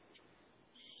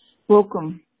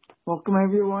Welcome. Welcome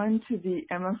everyone to the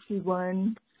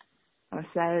MFC1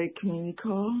 Saturday Community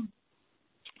Call.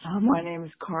 My name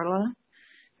is Carla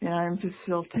and I'm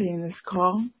facilitating this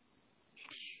call.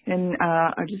 And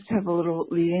I just have a little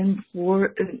lead-in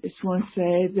before. I just want to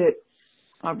say that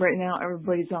right now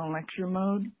everybody's on lecture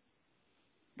mode,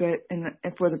 but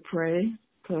for the pray-in.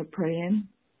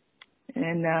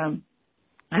 And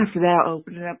after that, I'll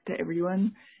open it up to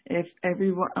everyone. I'm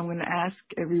going to ask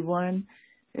everyone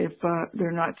if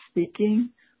they're not speaking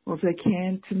or if they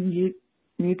can to mute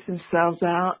themselves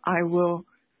out. I will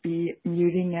be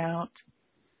muting out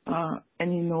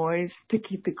any noise to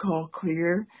keep the call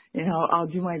clear, and I'll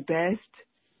do my best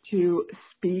to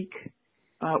speak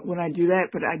when I do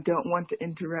that, but I don't want to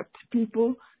interrupt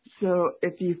people. So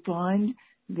if you find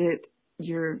that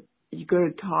you go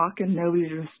to talk and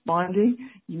nobody's responding,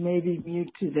 you may be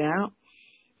muted out.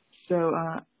 So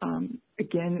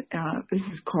again, this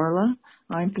is Carla.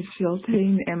 I'm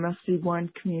facilitating the MFC1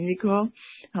 community call.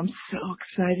 I'm so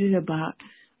excited about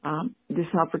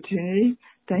this opportunity.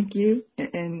 Thank you,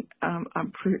 and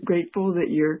I'm grateful that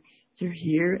you're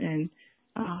here. And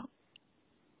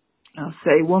I'll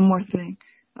say one more thing.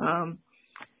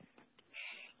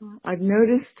 I've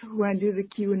noticed when I do the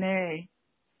Q&A,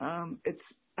 I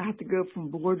have to go from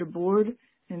board to board,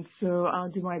 and so I'll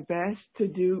do my best to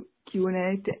do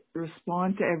Q&A to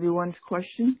respond to everyone's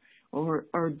question, or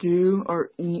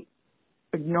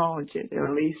acknowledge it at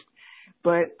least.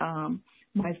 But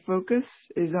my focus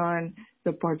is on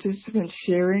the participants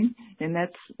sharing, and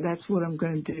that's what I'm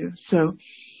going to do. So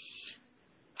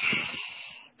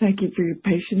thank you for your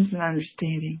patience and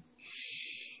understanding.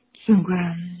 So I'm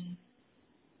going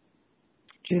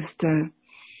to just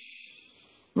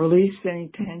release any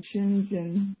tensions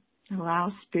and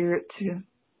allow Spirit to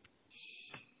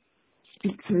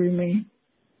speak through me.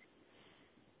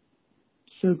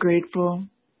 So grateful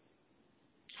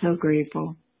for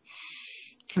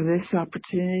this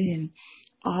opportunity and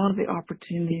all the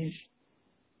opportunities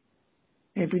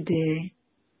every day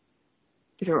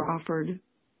that are offered,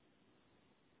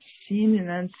 seen and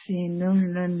unseen, known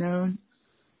and unknown,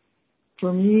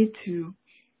 for me to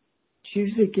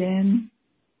choose again,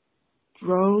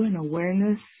 grow in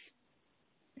awareness,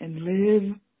 and live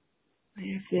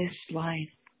this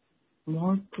life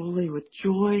more fully with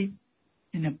joy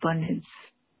and abundance.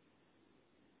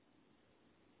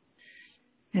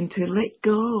 And to let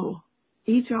go.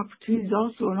 Each opportunity is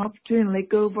also an opportunity to let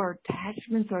go of our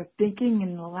attachments, our thinking,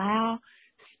 and allow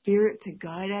Spirit to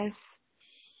guide us,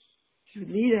 to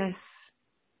lead us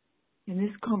in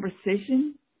this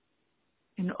conversation,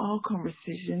 in all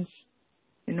conversations,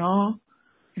 in all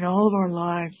of our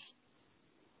lives.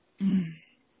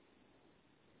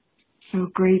 So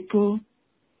grateful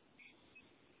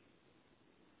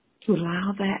to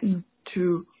allow that and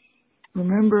to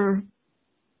remember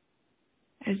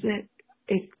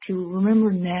to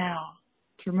remember now,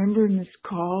 to remember in this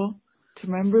call, to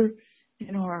remember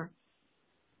in our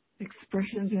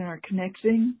expressions and our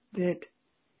connecting that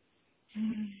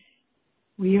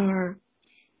we're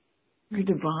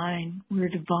divine. We're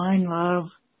divine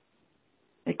love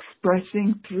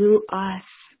expressing through us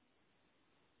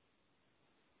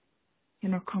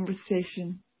in our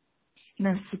conversation, in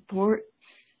our support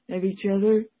of each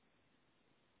other,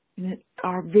 and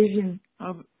our vision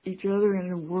of each other in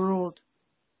the world.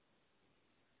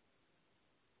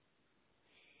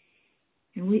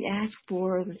 And we ask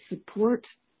for the support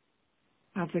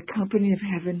of the company of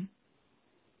heaven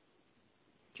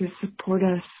to support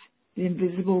us, the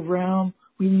invisible realm.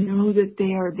 We know that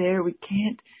they are there. We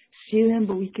can't see them,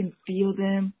 but we can feel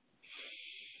them.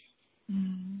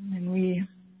 And we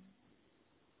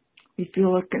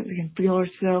feel like we can feel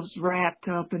ourselves wrapped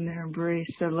up in their embrace,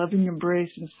 their loving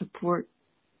embrace and support.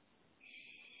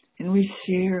 And we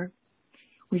share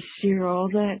all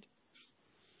that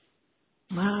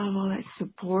love, all that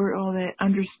support, all that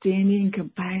understanding,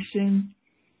 compassion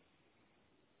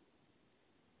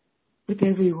with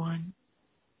everyone,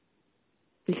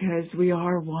 because we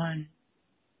are one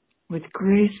with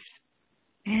grace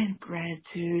and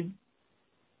gratitude.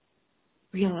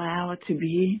 We allow it to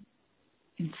be,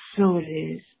 and so it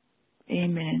is.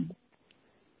 Amen.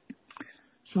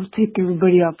 So I'll take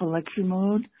everybody off of lecture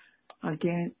mode.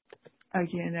 Again,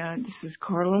 this is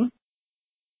Carla.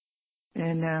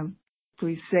 And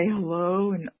please say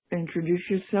hello and introduce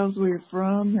yourselves, where you're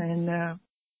from, and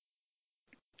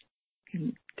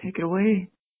take it away.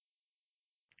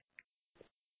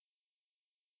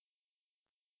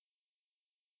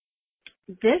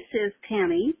 This is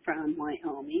Tammy from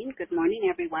Wyoming. Good morning,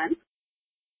 everyone.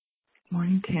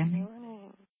 Morning, Tammy.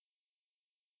 Morning.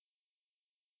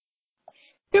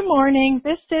 Good morning.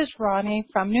 This is Ronnie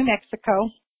from New Mexico.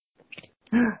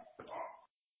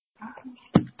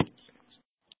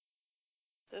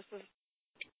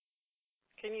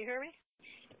 Can you hear me?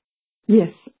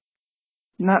 Yes.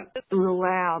 Not real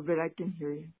loud, but I can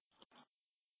hear you.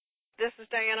 This is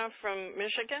Diana from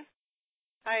Michigan.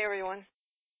 Hi, everyone.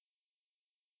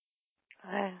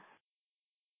 Hi.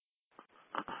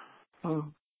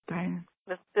 Oh, Diana.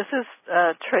 This is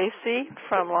Tracy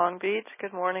from Long Beach.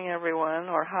 Good morning, everyone,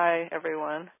 or hi,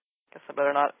 everyone. Guess I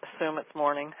better not assume it's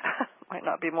morning. Might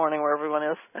not be morning where everyone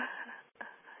is.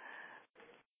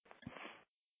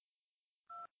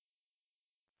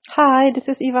 Hi, this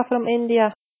is Eva from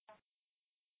India.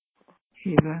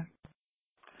 Eva.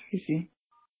 Tracy.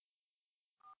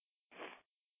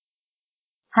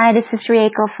 Hi, this is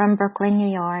Rieko from Brooklyn,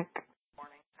 New York.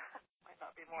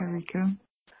 Here we go.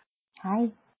 Hi.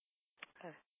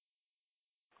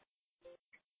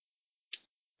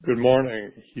 Good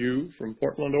morning, Hugh from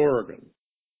Portland, Oregon.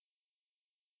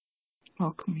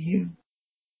 Welcome, Hugh.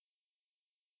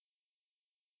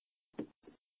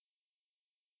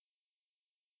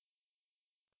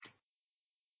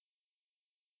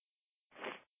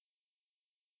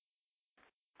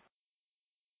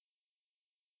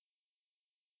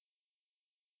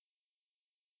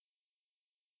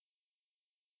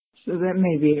 So that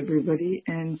may be everybody.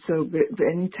 And so, but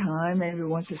any time anybody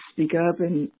wants to speak up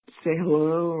and say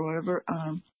hello or whatever,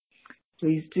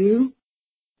 please do.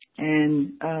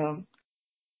 And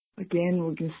again,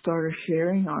 we can start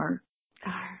sharing our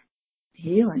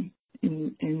healing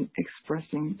and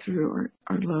expressing through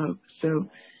our love. So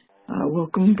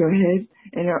welcome. Go ahead.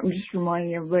 And I'm just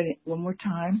reminding everybody one more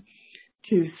time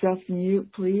to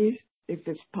self-mute, please, if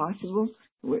it's possible.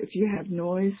 If you have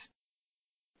noise,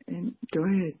 and go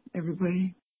ahead,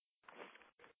 everybody.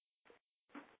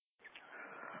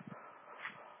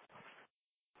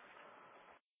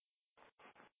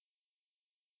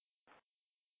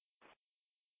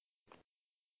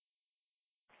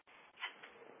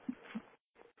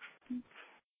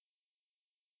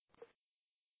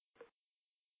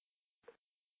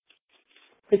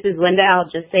 This is Linda. I'll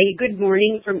just say good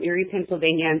morning from Erie,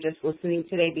 Pennsylvania. I'm just listening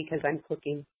today because I'm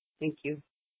cooking. Thank you.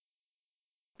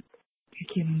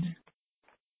 Thank you, Linda.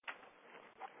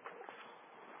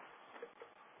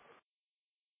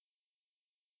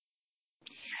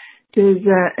 Does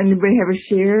anybody have a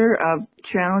share of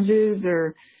challenges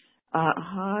or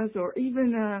ahas, or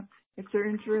even if they're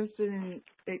interested in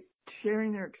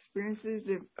sharing their experiences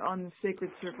on the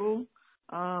Sacred Circle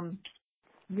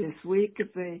this week?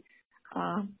 If they,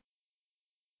 I'm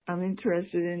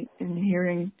interested in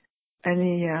hearing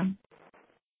any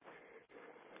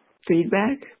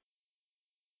feedback.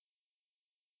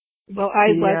 Well,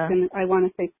 I want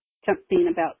to say something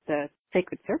about the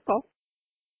Sacred Circle.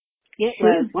 It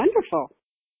was wonderful.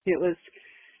 It was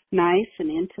nice and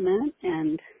intimate,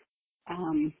 and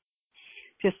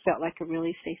just felt like a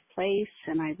really safe place.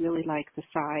 And I really liked the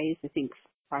size. I think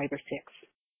 5 or 6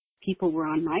 people were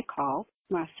on my call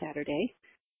last Saturday,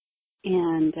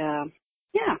 and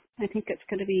yeah, I think it's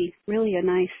going to be really a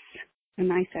nice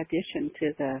addition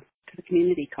to the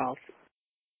community calls.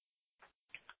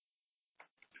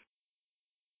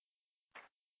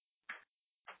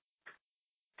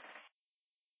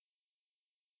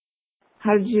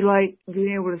 How did you like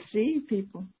being able to see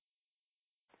people?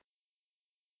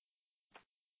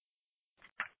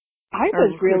 I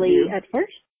was really at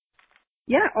first.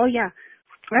 Yeah. Oh, yeah.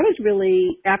 I was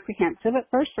really apprehensive at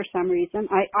first for some reason.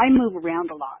 I move around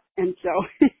a lot, and so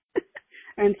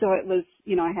it was,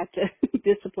 I had to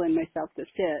discipline myself to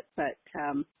sit. But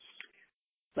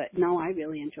no, I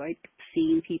really enjoyed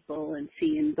seeing people and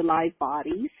seeing the live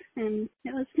bodies, and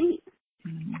it was neat.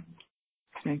 Mm-hmm.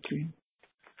 Thank you.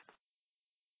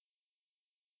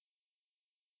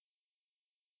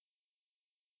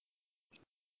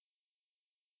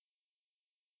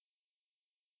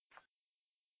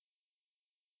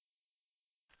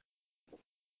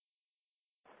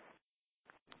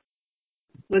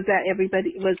 Was that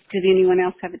everybody? Did anyone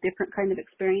else have a different kind of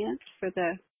experience for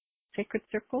the Sacred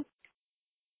Circle?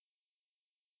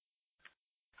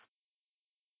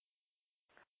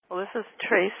 Well, this is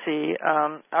Tracy.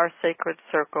 Our Sacred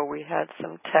Circle, we had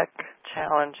some tech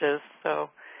challenges, so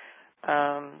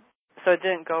it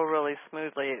didn't go really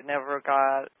smoothly. It never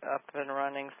got up and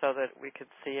running so that we could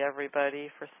see everybody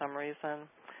for some reason.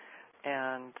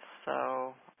 And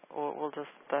so we'll just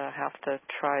have to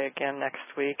try again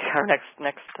next week or next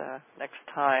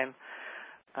time.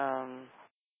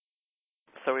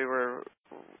 So we were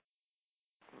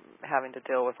having to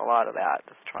deal with a lot of that,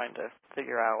 just trying to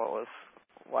figure out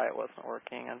why it wasn't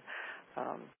working. And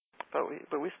but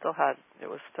we still had it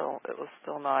was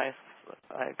still nice.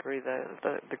 I agree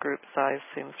that the group size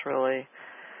seems really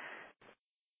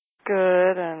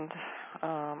good, and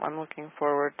I'm looking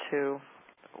forward to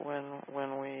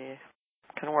when we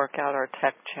can work out our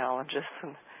tech challenges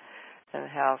and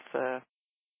have the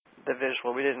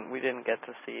visual. We didn't get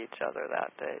to see each other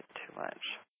that day too much.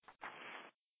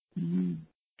 Mm-hmm.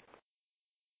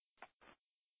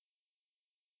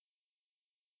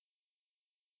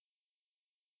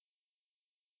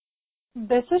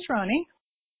 This is Ronnie.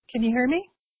 Can you hear me?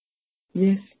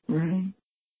 Yes, Ronnie.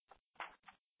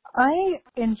 I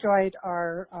enjoyed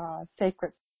our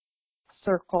sacred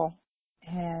circle,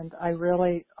 and I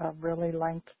really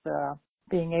liked the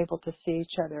being able to see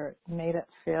each other. It made it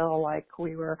feel like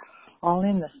we were all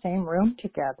in the same room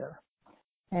together.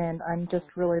 And I'm just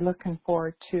really looking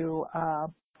forward to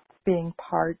being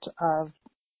part of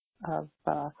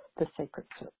the sacred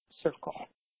circle.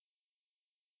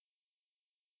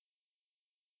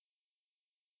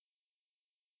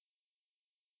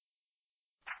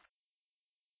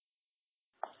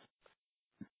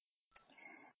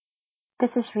 This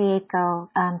is Rieko.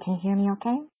 Can you hear me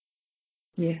okay?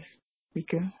 Yes,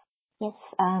 Rieko. Yes.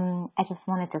 I just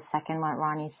wanted to second what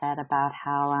Ronnie said about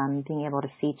how being able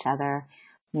to see each other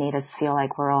made us feel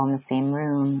like we're all in the same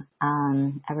room.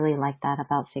 I really like that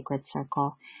about Sacred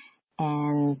Circle.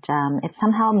 And it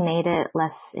somehow made it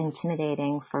less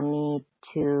intimidating for me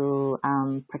to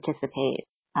participate.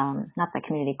 Not that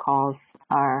community calls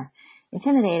are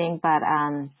intimidating, but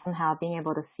somehow being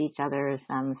able to see each other's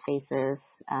faces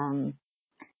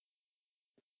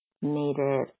made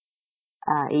it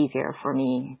easier for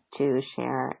me to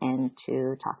share and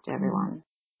to talk to everyone.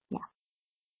 Yeah.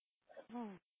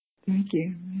 Thank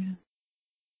you. Yeah.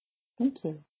 Thank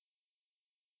you.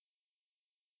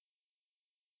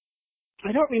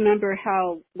 I don't remember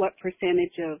what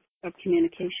percentage of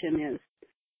communication is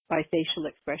by facial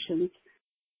expressions,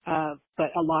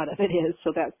 but a lot of it is.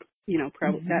 So that's,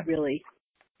 probably that really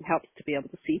helps to be able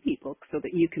to see people so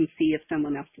that you can see if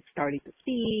someone else is starting to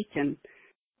speak. And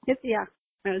that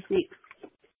was neat.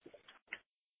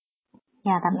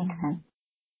 Yeah, that makes sense.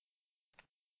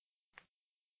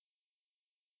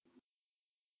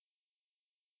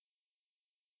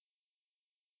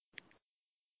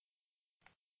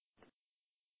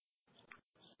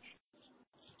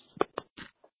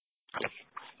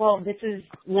 Well, this is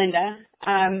Linda.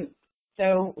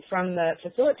 So from the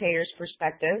facilitator's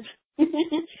perspective,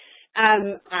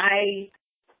 I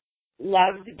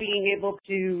loved being able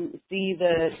to see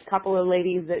the couple of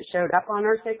ladies that showed up on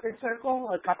our Sacred Circle.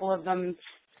 A couple of them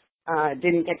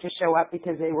didn't get to show up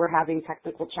because they were having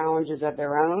technical challenges of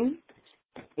their own.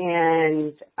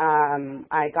 And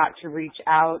I got to reach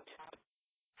out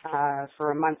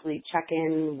for a monthly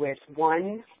check-in with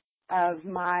one of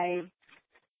my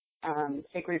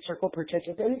Sacred Circle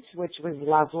participants, which was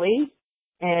lovely.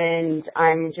 And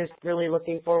I'm just really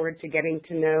looking forward to getting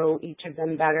to know each of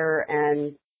them better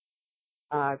and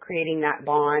creating that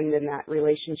bond and that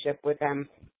relationship with them.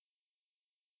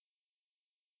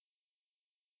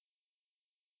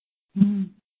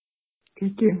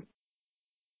 Thank you.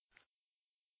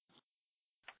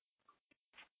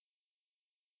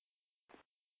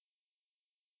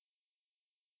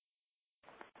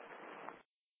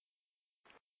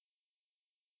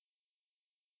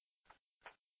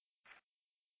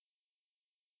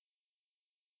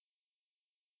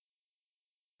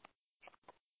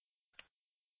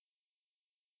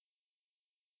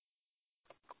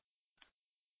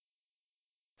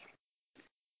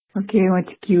 Okay, I went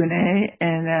to Q&A,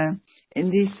 and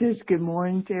Indy says good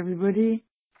morning to everybody.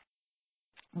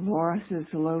 Laura says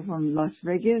hello from Las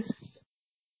Vegas.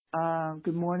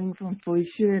 Good morning from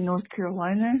Felicia in North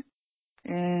Carolina.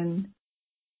 And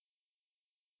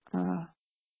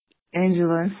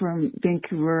Angela from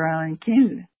Vancouver Island,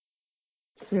 Canada.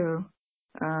 So,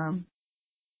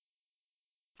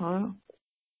 hello.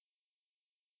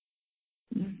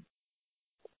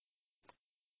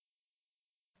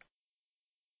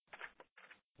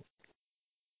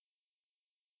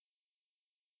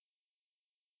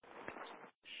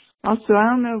 Also, I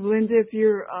don't know, Linda, if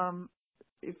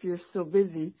you're still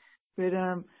busy, but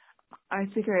I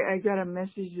think I got a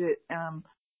message that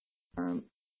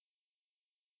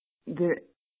that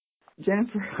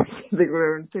Jennifer, I can't think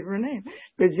of her name,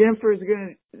 but Jennifer is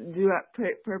going to do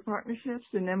prayer partnerships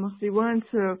in MLC1.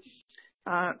 So,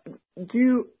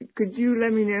 could you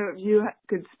let me know if you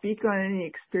could speak on any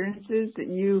experiences that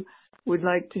you would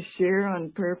like to share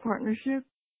on prayer partnership?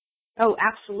 Oh,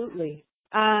 absolutely.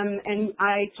 And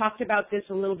I talked about this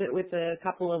a little bit with a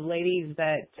couple of ladies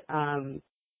that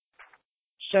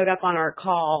showed up on our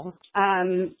call.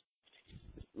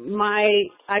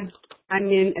 I'm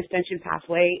in Ascension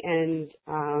Pathway, and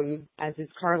as is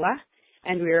Carla,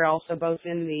 and we are also both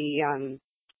in the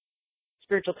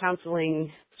spiritual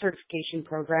counseling certification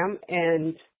program.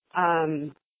 And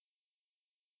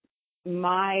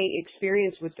my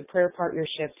experience with the prayer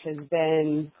partnerships has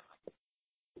been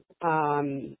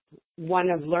one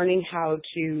of learning how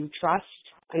to trust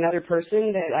another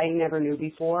person that I never knew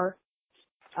before.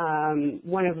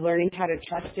 One of learning how to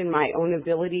trust in my own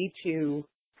ability to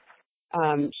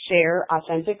share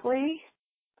authentically.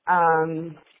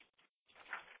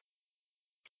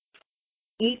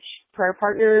 Each prayer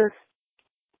partner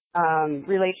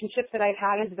relationship that I've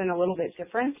had has been a little bit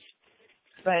different,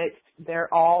 but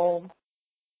they've all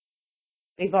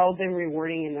been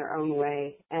rewarding in their own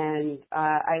way. And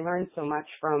I learned so much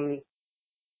from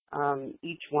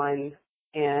each one.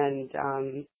 And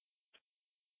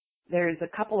there's a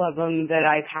couple of them that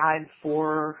I've had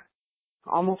for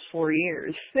almost 4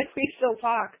 years that we still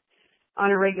talk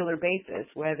on a regular basis,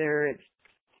 whether it's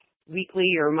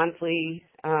weekly or monthly,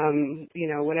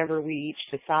 whenever we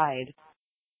each decide.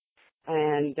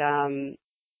 And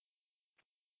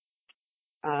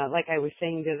like I was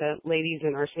saying to the ladies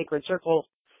in our sacred circle,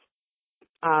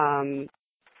 I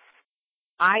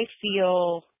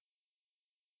feel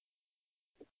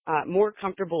more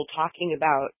comfortable talking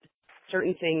about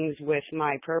certain things with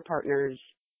my prayer partners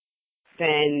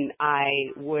than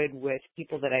I would with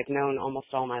people that I've known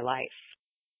almost all my life,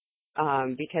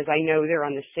 because I know they're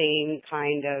on the same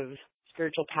kind of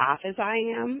spiritual path as I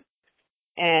am.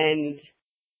 And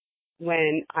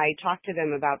when I talk to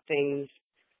them about things,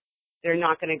 they're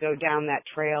not going to go down that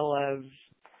trail of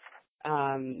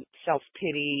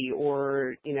self-pity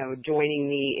or, joining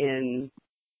me in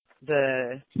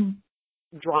the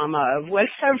drama of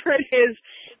whatever it is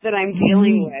that I'm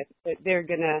dealing with. But they're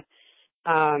going to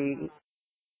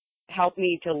help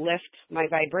me to lift my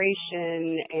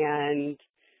vibration and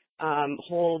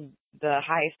hold the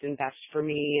highest and best for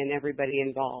me and everybody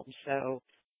involved. So,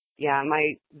 yeah,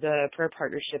 the prayer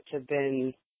partnerships have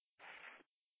been,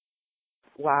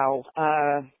 wow,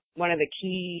 one of the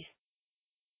key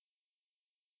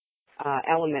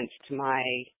elements to my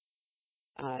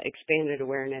expanded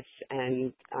awareness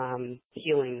and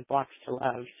healing blocks to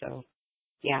love. So,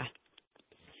 yeah,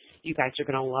 you guys are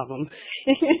going to love them.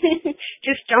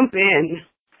 Just jump in.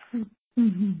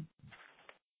 Mm-hmm.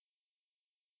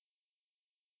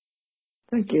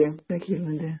 Thank you. Thank you,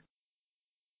 Linda.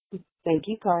 Thank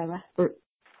you, Carla.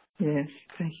 Yes,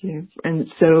 thank you. And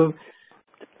so,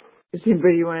 does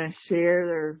anybody want to share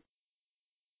their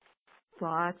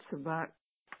thoughts about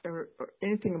or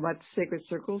anything about the sacred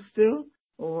circle still,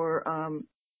 or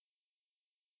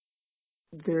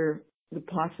the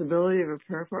possibility of a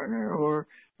prayer partner, or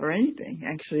anything,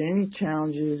 actually, any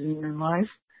challenges in your life,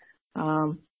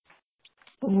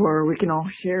 or we can all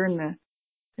share in the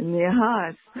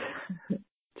ahas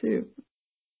too.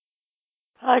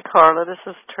 Hi, Carla. This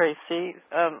is Tracy.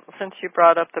 Since you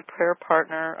brought up the prayer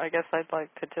partner, I guess I'd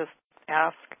like to just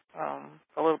ask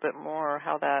a little bit more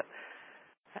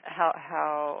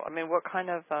what kind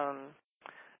of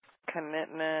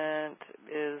commitment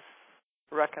is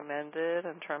recommended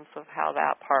in terms of how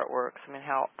that part works. I mean,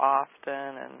 how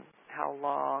often and how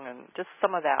long, and just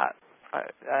some of that.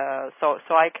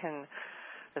 So I can.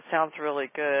 It sounds really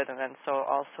good, and then so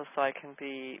I can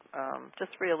be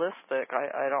just realistic.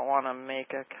 I don't want to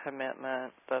make a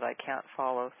commitment that I can't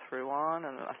follow through on,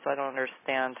 and so I don't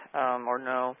understand or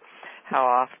know how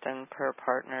often prayer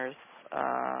partners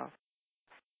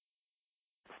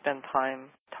spend time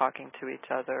talking to each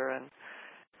other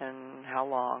and how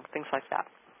long, things like that.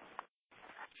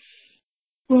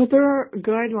 Well, there are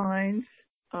guidelines,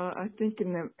 I think,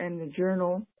 in the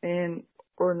journal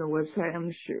or on the website.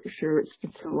 I'm sure it's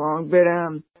been so long, but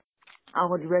I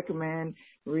would recommend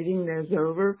reading those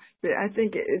over. But I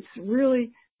think it's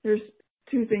really, there's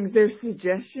two things. There's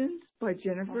suggestions by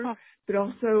Jennifer, but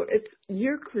also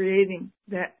you're creating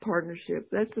that partnership.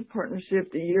 That's a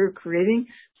partnership that you're creating.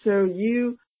 So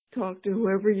you talk to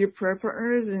whoever your prayer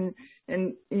partner is,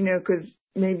 and because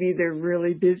maybe they're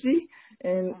really busy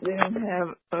and they don't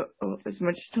have as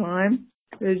much time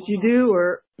as you do,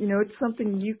 or it's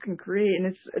something you can create, and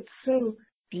it's so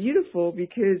beautiful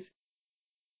because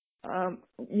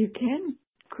you can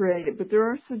create it, but there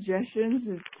are suggestions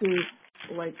as to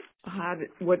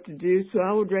what to do. So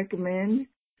I would recommend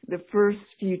the first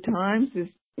few times is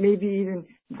maybe even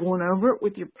going over it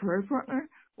with your prayer partner,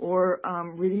 or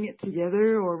reading it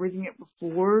together, or reading it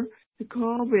before the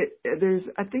call. But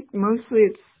I think mostly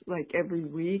it's like every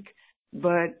week,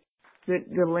 but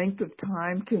the length of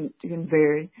time can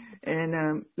vary.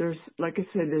 And there's, like I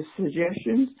said, there's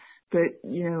suggestions, but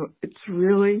it's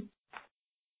really,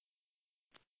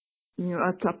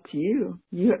 it's up to you.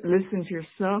 You listen to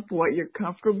yourself, what you're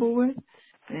comfortable with,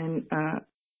 and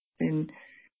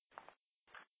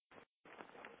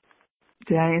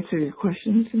did I answer your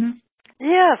questions enough?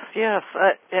 Yes.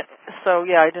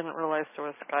 I didn't realize there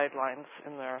was guidelines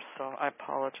in there, so I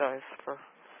apologize for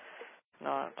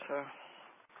not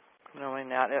knowing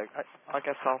that. I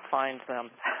guess I'll find them.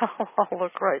 I'll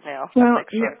look right now. Well, make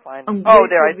sure I find them. I'm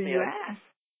there I grateful see you it. asked.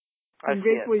 I I'm see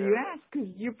grateful it. you asked, because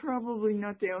you're probably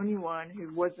not the only one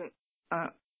who wasn't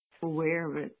aware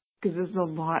of it. Because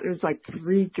there's like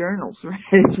 3 journals, right?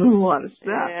 It's a lot of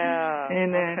stuff. Yeah.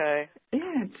 And, okay.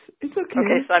 Yeah, it's okay.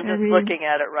 Okay, so I'm just looking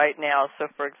at it right now. So,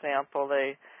 for example,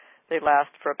 they last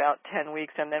for about 10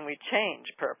 weeks, and then we change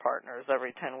pair partners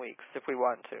every 10 weeks if we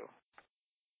want to.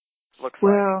 Looks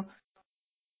like.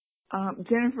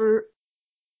 Jennifer,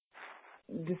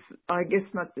 I guess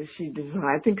not that she decides.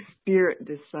 I think Spirit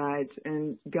decides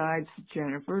and guides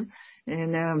Jennifer,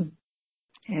 and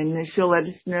she'll let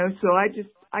us know. So I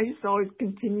just always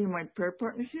continue my prayer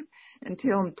partnership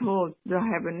until I'm told that I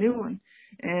have a new one.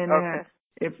 And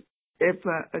if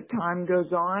a time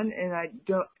goes on and I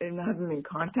haven't been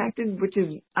contacted, which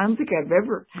is, I don't think I've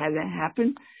ever had that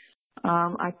happen.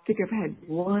 I think I've had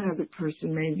one other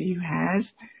person maybe who has.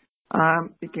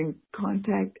 You can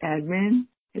contact admin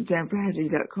at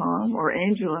jenniferhadley.com, or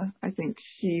Angela. I think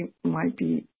she might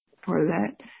be part of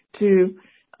that too.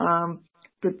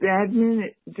 But the admin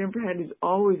at Jennifer Hadley is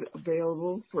always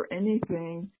available for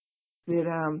anything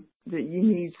that you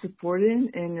need support in,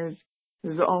 and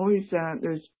there's always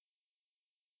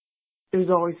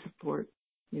support.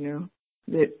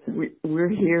 That we're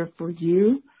here for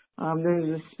you. There's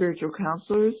the spiritual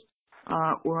counselors.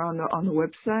 We're on the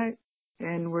website,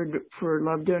 and we're for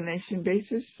love donation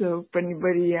basis. So if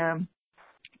anybody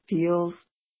feels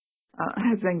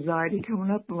has anxiety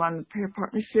coming up around the pair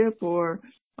partnership, or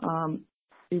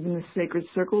even the sacred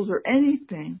circles, or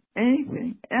anything,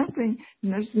 and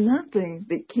there's nothing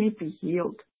that can't be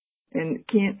healed and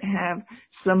can't have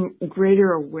some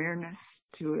greater awareness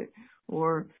to it,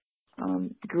 or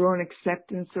growing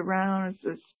acceptance around.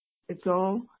 It's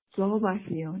all about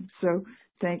healing. So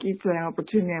thank you for the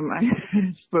opportunity.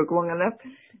 I spoke long enough,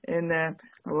 and I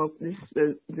hope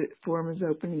the forum is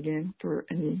open again for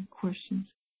any questions.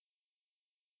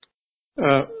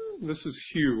 This is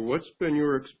Hugh. What's been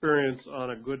your experience on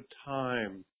a good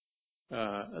time,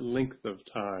 length of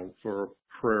time for a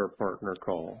prayer partner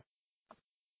call?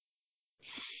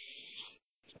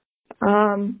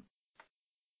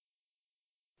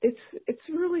 It's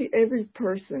really every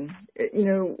person. As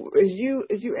you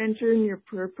enter in your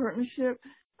prayer partnership,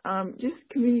 just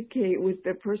communicate with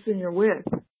the person you're with,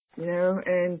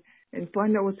 and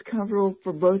find out what's comfortable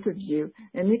for both of you.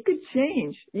 And it could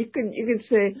change. You could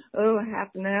say,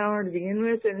 half an hour to begin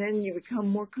with, and then you become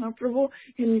more comfortable.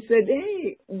 And you said,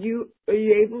 hey, are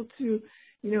you able to,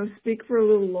 speak for a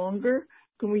little longer?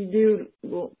 Can we do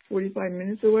 45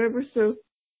 minutes or whatever? So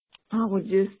I would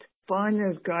just find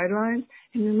those guidelines,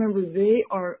 and remember, they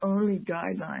are only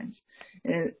guidelines.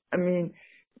 And I mean,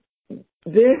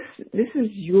 this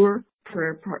is your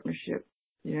prayer partnership.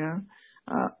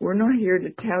 We're not here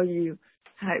to tell you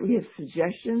how. We have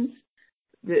suggestions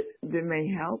that may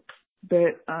help,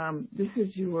 but this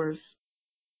is yours,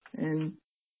 and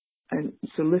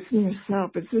so listen to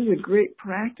yourself. This is a great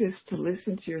practice to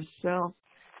listen to yourself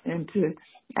and to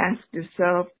ask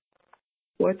yourself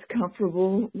what's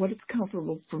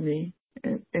comfortable for me,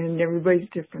 and everybody's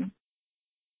different.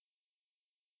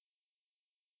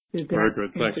 Very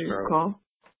good. Thanks, Carol. Call?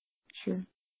 Sure.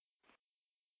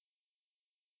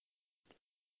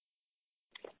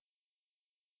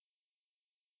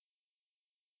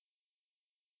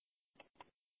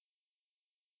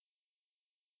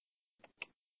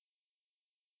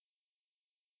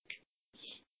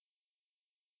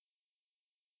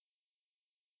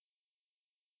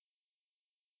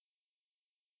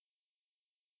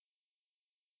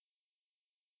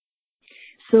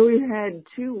 So we've had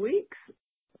 2 weeks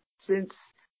since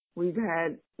we've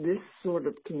had this sort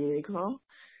of community call.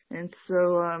 And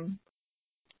so,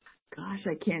 gosh,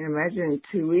 I can't imagine in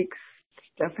 2 weeks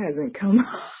stuff hasn't come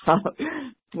up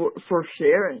for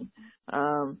sharing.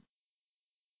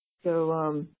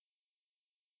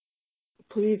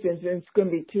 Please, it's going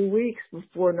to be 2 weeks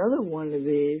before another one of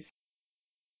these,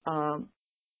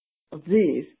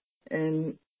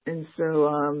 and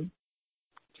so,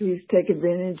 please take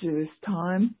advantage of this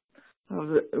time.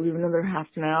 We have another half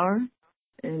an hour,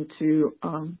 and to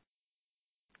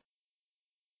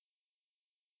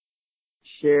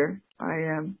share.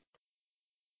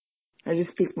 I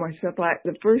just speak for myself.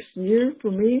 The first year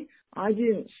for me, I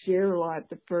didn't share a lot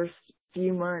the first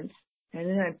few months. And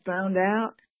then I found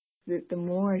out that the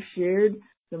more I shared,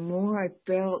 the more I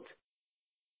felt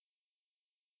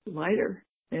lighter.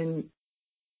 And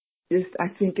just, I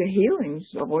think a healing's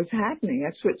always happening.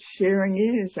 That's what sharing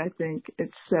is. I think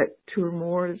it's that two or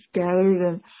more is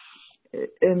gathered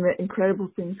and incredible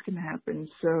things can happen.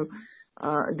 So,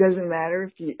 it doesn't matter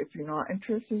if you're not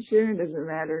interested in sharing, it doesn't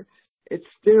matter. It's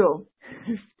still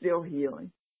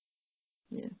healing.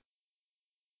 Yeah.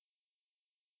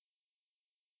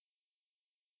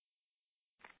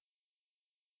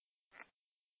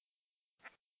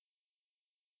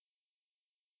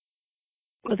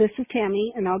 Well, this is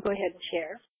Tammy, and I'll go ahead and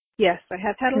share. Yes, I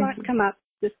have had a lot come up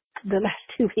the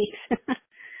last 2 weeks,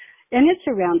 and it's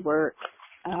around work.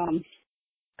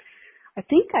 I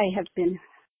think I have been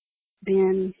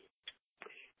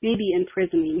maybe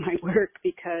imprisoning my work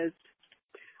because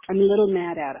I'm a little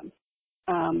mad at them.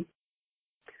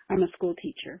 I'm a school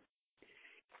teacher,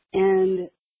 and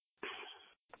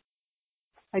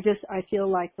I feel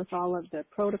like with all of the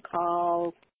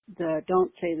protocol, the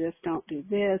don't say this, don't do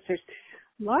this, there's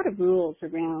a lot of rules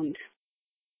around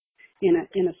in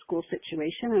a school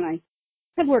situation, and I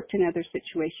have worked in other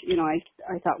situations. You know, I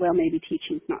thought, well, maybe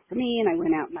teaching's not for me, and I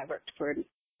went out and I worked for an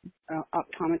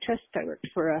optometrist. I worked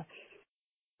for a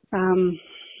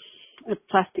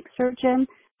plastic surgeon,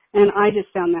 and I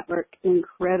just found that work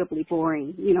incredibly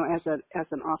boring. You know, as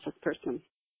an office person.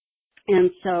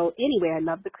 And so, anyway, I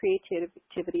love the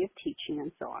creativity of teaching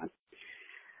and so on.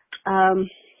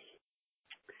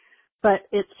 But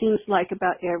it seems like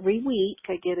about every week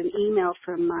I get an email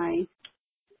from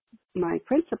my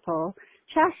principal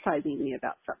chastising me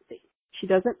about something. She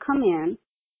doesn't come in.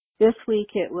 This week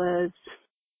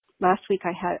last week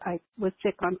I was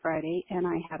sick on Friday and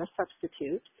I had a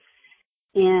substitute,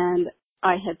 and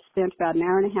I had spent about an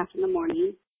hour and a half in the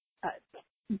morning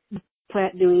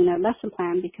doing a lesson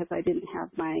plan because I didn't have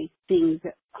my things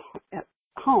at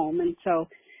home, and so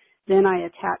then I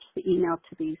attached the email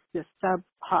to this sub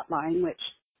hotline, which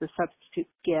the substitutes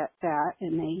get that,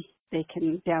 and they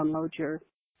can download your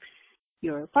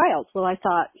files. Well, I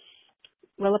thought,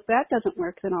 well, if that doesn't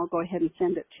work, then I'll go ahead and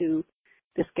send it to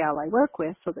this gal I work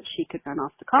with so that she could run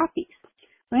off the copies.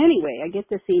 Well, anyway, I get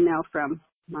this email from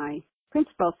my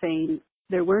principal saying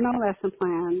there were no lesson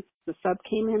plans. The sub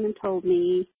came in and told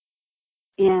me,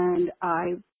 and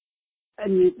I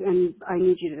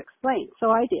need you to explain. So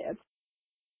I did.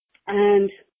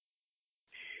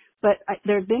 But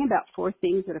there have been about 4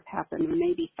 things that have happened,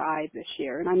 maybe 5 this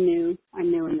year, and I'm new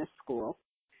in this school.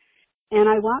 And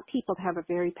I want people to have a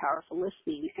very powerful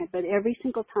listening, but every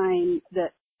single time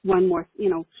that one more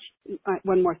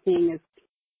thing is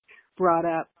brought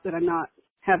up that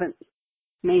haven't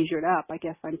measured up, I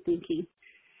guess I'm thinking,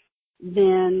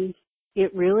 then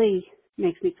it really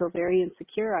makes me feel very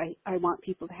insecure. I want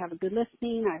people to have a good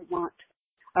listening.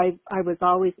 I was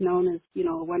always known as,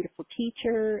 a wonderful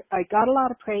teacher. I got a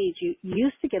lot of praise. You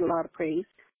used to get a lot of praise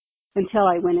until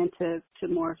I went into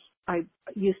more. I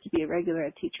used to be a regular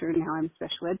ed teacher, and now I'm a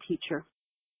special ed teacher.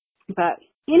 But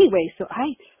anyway, so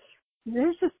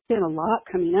there's just been a lot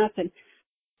coming up, and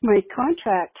my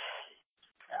contract,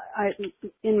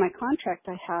 in my contract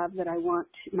I have that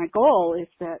my goal is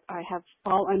that I have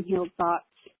all unhealed thoughts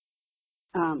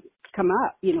come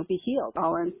up, be healed,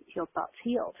 all unhealed thoughts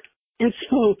healed. And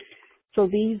so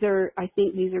I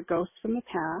think these are ghosts from the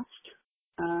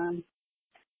past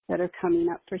that are coming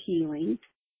up for healing.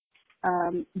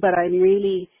 But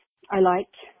I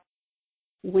liked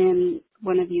when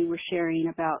one of you were sharing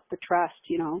about the trust,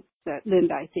 that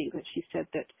Linda, I think that she said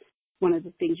that one of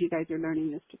the things you guys are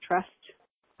learning is to trust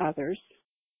others,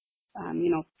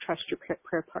 trust your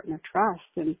prayer partner, trust.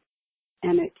 And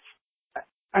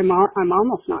I'm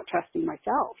almost not trusting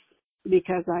myself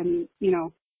because I'm,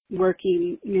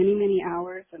 working many, many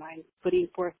hours, and I'm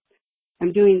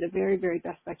doing the very, very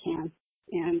best I can.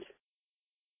 And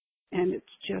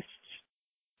it's just,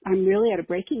 I'm really at a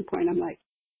breaking point. I'm like,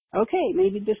 okay,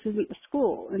 maybe this isn't the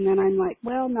school. And then I'm like,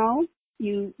 well, no,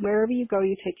 wherever you go,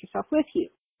 you take yourself with you.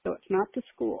 So it's not the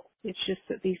school. It's just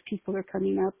that these people are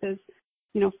coming up as,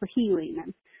 for healing.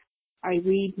 And I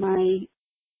read my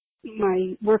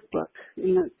workbook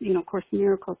in the Course of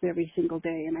Miracles every single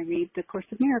day, and I read the Course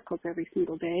of Miracles every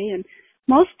single day. And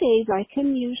most days I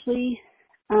can usually,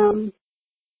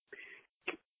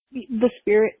 the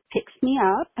Spirit picks me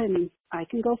up, and I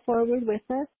can go forward with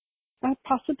a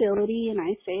possibility, and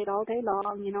I say it all day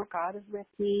long, God is with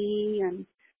me,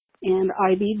 and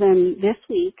I've even this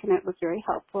week, and it was very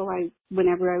helpful,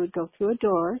 whenever I would go through a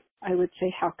door, I would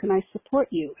say, how can I support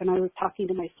you? And I was talking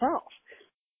to myself.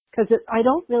 because I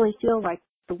don't really feel like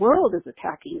the world is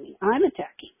attacking me. I'm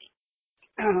attacking me.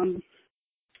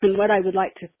 And what I would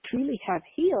like to truly have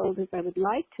healed is I would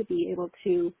like to be able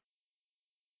to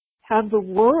have the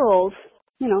world,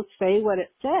 say what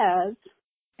it says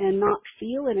and not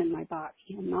feel it in my body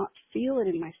and not feel it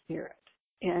in my spirit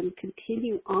and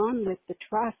continue on with the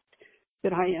trust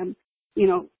that I am,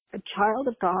 a child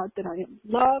of God, that I am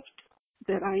loved,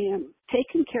 that I am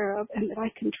taken care of, and that I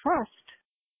can trust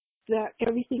that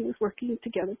everything is working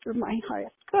together for my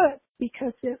highest good,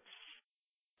 because it's,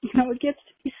 it gets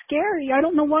to be scary. I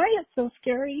don't know why it's so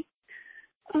scary,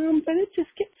 but it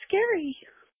just gets scary.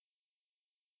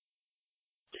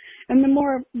 And the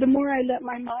more I let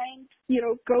my mind,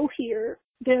 go here,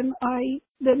 then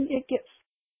it gets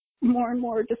more and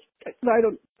more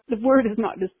the word is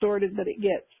not distorted, but it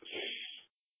gets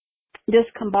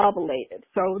discombobulated.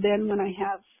 So then when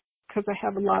because I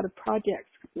have a lot of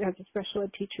projects as a special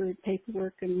ed teacher and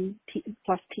paperwork and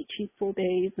plus teaching full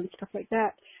days and stuff like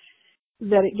that,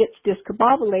 that it gets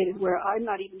discombobulated where I'm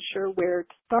not even sure where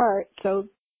to start. So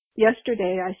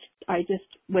yesterday I just,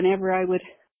 whenever I would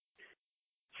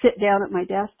sit down at my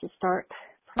desk to start a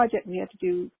project, we had to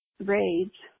do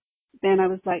grades, then I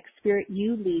was like, Spirit,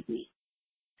 you lead me.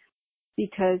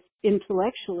 Because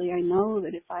intellectually I know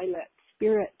that if I let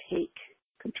Spirit take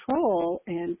control,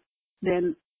 and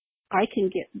then I can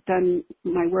get done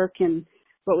my work in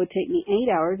what would take me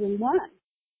 8 hours in 1.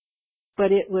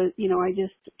 But it was, I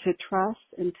just, to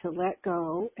trust and to let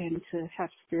go and to have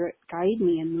Spirit guide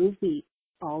me and move me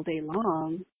all day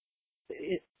long,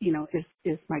 it,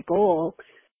 is my goal.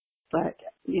 But,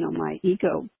 my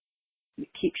ego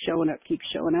keeps showing up,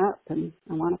 and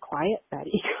I want to quiet that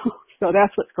ego. So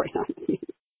that's what's going on with me.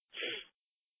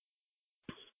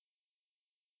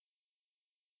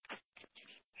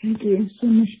 Thank you so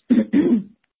much,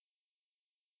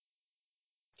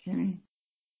 Kenny.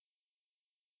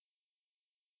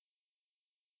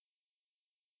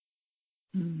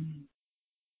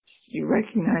 You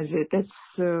recognize it. That's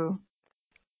so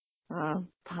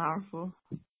powerful.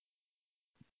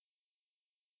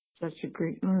 Such a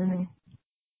great learning.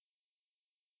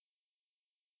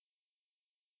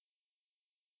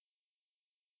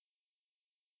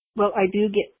 Well, I do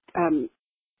get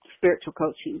spiritual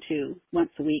coaching too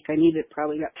once a week. I need it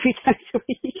probably about 3 times a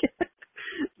week,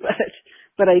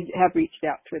 but I have reached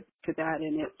out to that,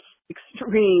 and it's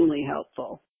extremely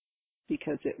helpful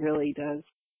because it really does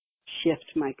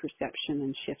shift my perception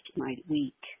and shift my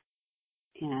week.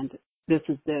 And this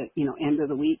is the end of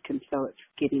the week, and so it's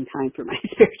getting time for my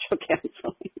spiritual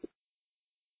counseling.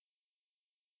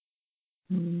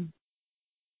 Mm-hmm.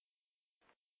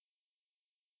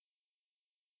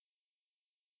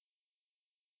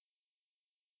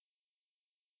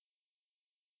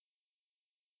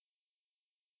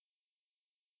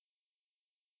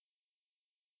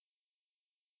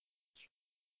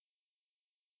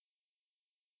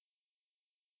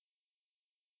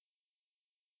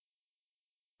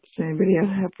 Does anybody else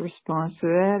have a response to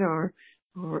that or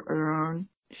their own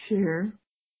share?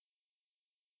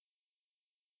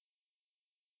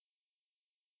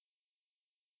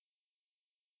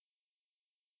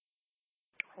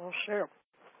 We'll share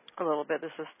a little bit.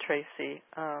 This is Tracy.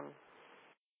 I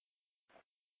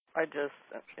just,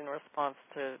 in response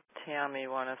to Tammy,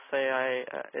 want to say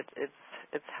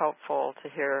it's helpful to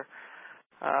hear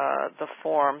the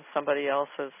form somebody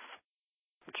else's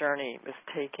journey is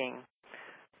taking,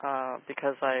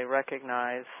 because I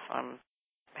recognize I'm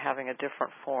having a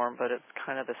different form, but it's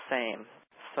kind of the same.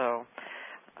 So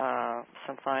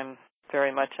since I'm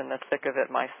very much in the thick of it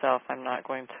myself, I'm not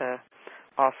going to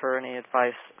offer any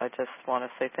advice. I just want to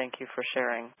say thank you for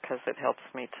sharing, because it helps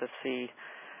me to see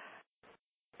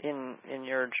in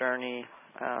your journey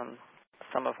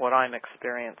some of what I'm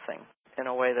experiencing in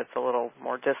a way that's a little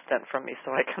more distant from me,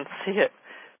 so I can see it.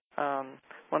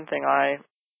 One thing I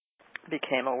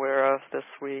became aware of this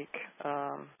week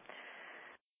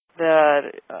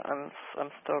that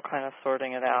I'm still kind of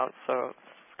sorting it out, so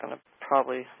it's going to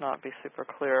probably not be super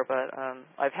clear, but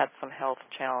I've had some health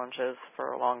challenges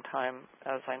for a long time,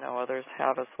 as I know others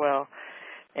have as well.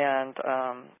 And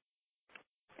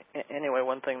anyway,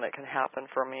 one thing that can happen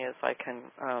for me is I can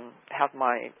have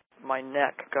my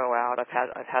neck go out.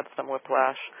 I've had some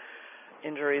whiplash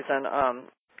injuries, and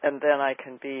then I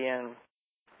can be in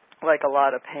like a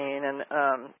lot of pain, and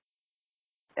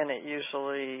it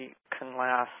usually can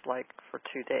last like for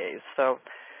 2 days. So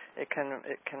it can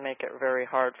make it very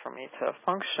hard for me to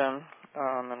function.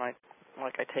 And I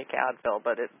take Advil,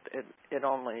 but it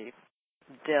only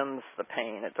dims the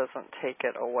pain. It doesn't take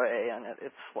it away, and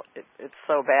it's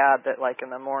so bad that like in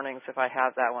the mornings, if I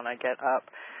have that when I get up,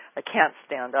 I can't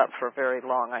stand up for very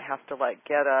long. I have to like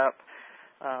get up,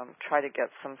 try to get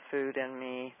some food in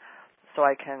me so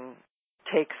I can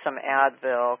take some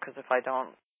Advil, because if I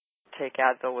don't take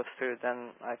Advil with food,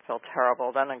 then I feel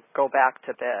terrible. Then I go back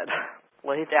to bed,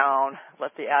 lay down,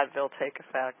 let the Advil take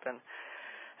effect, and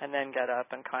then get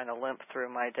up and kind of limp through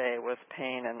my day with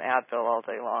pain and Advil all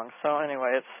day long. So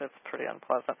anyway, it's pretty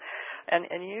unpleasant.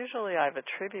 And usually I've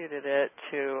attributed it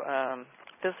to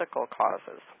physical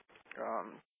causes,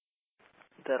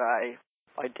 that I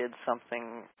did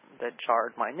something that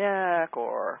jarred my neck,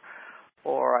 or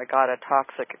I got a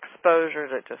toxic exposure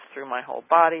that just threw my whole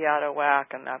body out of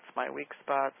whack, and that's my weak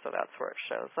spot, so that's where it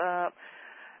shows up.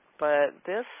 But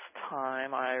this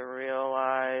time I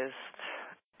realized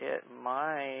it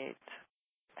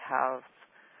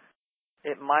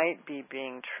might be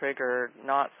being triggered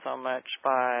not so much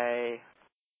by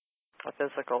a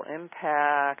physical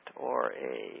impact or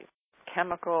a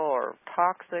chemical or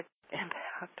toxic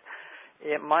impact.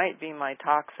 It might be my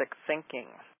toxic thinking.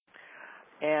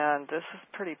 And this is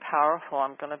pretty powerful.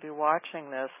 I'm going to be watching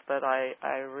this, but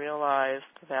I realized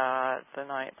that the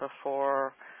night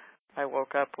before I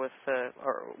woke up with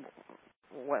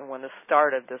when this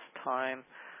started this time,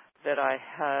 that I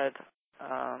had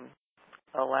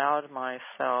allowed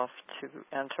myself to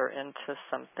enter into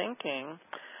some thinking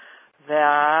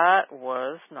that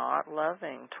was not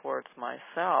loving towards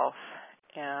myself.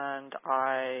 And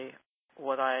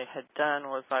what I had done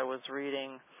was I was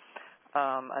reading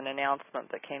an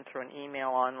announcement that came through an email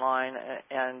online,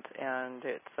 and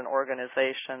it's an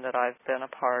organization that I've been a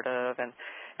part of, and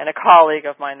a colleague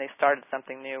of mine, they started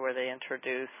something new where they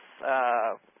introduce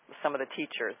some of the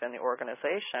teachers in the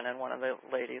organization, and one of the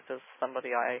ladies is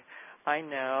somebody I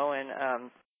know,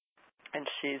 and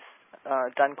she's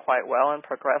done quite well and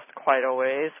progressed quite a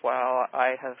ways, while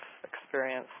I have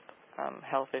experienced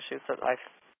health issues that I've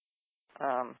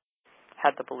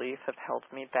had the belief have held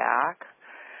me back.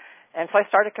 And so I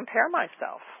started to compare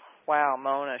myself. Wow,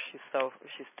 Mona, she's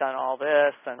done all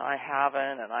this, and I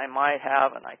haven't, and I might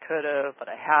have, and I could have, but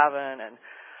I haven't, and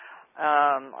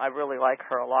I really like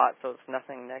her a lot, so it's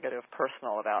nothing negative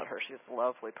personal about her. She's a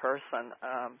lovely person.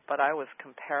 But I was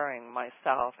comparing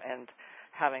myself and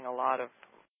having a lot of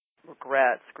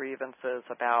regrets, grievances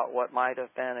about what might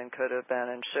have been and could have been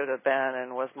and should have been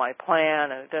and was my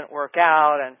plan, and it didn't work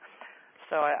out. And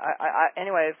so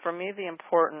anyway, for me, the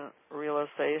important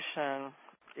realization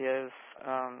is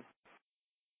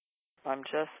I'm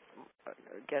just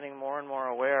getting more and more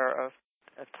aware of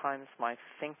at times my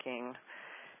thinking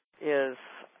is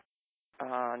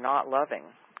not loving,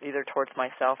 either towards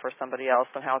myself or somebody else,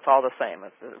 and how it's all the same.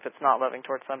 If it's not loving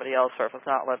towards somebody else, or if it's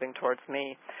not loving towards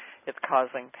me, it's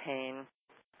causing pain.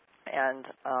 And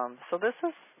so this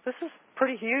is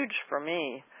pretty huge for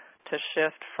me, to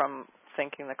shift from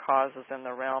thinking the cause is in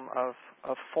the realm of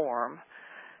form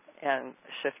and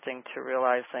shifting to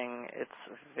realizing it's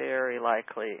very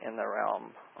likely in the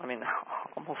realm. I mean,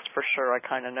 almost for sure, I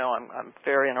kind of know. I'm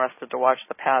very interested to watch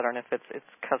the pattern if it's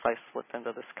because I slip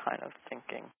into this kind of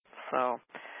thinking. So,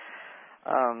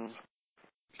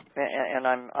 and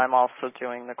I'm also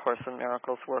doing the Course in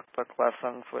Miracles workbook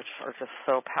lessons, which are just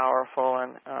so powerful.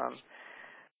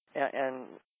 And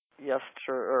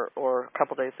yesterday or a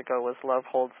couple days ago was Love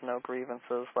Holds No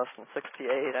Grievances, lesson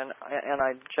 68, and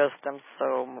I just am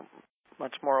so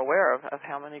much more aware of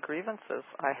how many grievances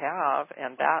I have,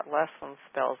 and that lesson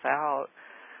spells out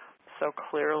so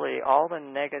clearly all the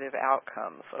negative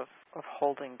outcomes of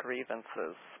holding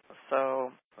grievances.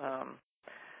 So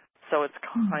it's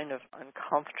kind of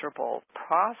uncomfortable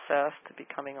process to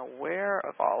becoming aware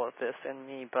of all of this in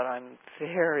me, but I'm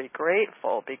very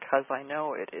grateful because I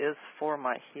know it is for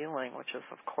my healing, which is,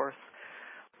 of course,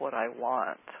 what I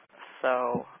want.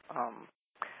 So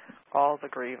all the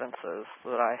grievances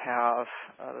that I have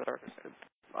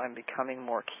I'm becoming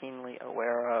more keenly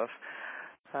aware of,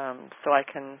 so I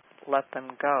can let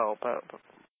them go. But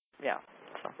yeah,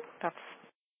 so that's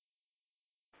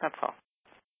all.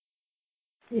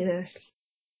 Yes.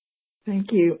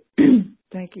 Thank you.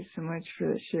 Thank you so much for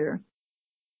the share.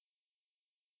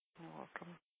 You're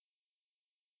welcome.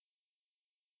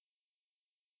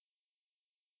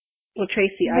 Well,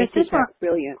 Tracy, I think that's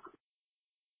brilliant.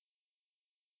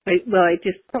 I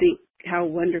just think how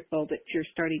wonderful that you're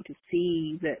starting to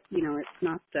see that, it's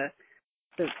not the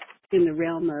in the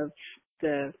realm of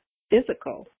the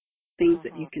physical things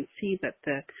that you can see, but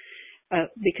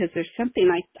because there's something,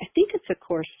 I think it's a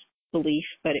Course belief,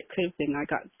 but it could have been, I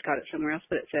got it somewhere else,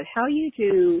 but it said how you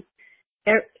do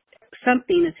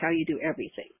something is how you do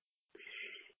everything.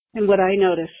 And what I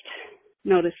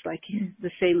noticed like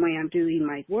the same way I'm doing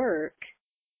my work,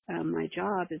 my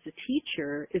job as a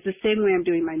teacher is the same way I'm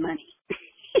doing my money.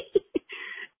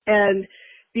 And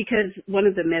because one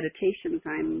of the meditations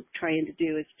I'm trying to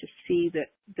do is to see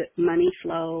that money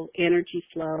flow, energy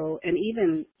flow, and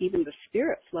even the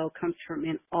spirit flow comes from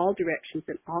in all directions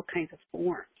in all kinds of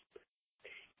forms.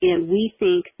 And we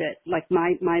think that, like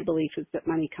my belief is that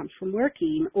money comes from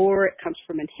working or it comes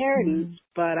from inheritance,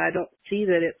 but I don't see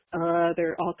that it's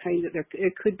all kinds of,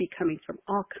 it could be coming from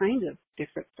all kinds of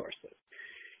different sources.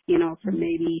 From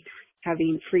maybe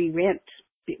having free rent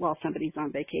while somebody's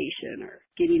on vacation, or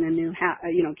getting a new house,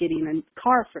 getting a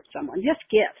car from someone, just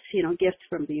gifts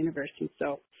from the universe. And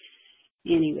so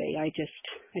anyway, I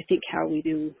think how we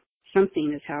do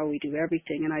something is how we do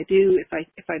everything. And I do,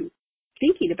 if I'm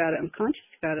thinking about it, I'm conscious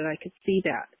about it, I could see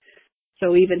that.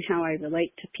 So even how I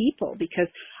relate to people, because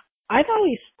I've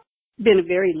always been a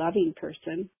very loving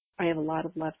person. I have a lot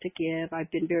of love to give.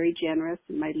 I've been very generous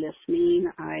in my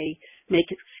listening. I make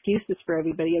excuses for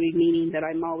everybody, meaning that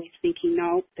I'm always thinking,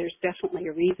 no, there's definitely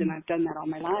a reason. I've done that all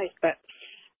my life. But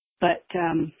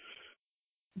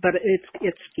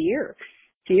it's fear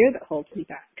that holds me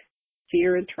back,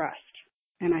 fear and trust.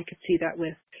 And I could see that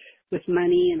with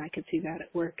money, and I could see that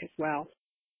at work as well.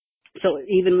 So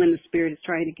even when the Spirit is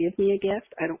trying to give me a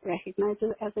gift, I don't recognize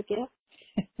it as a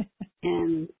gift.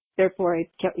 And therefore I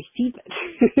can't receive it.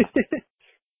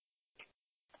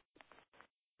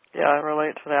 Yeah, I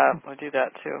relate to that. I do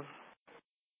that too.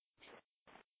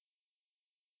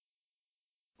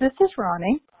 This is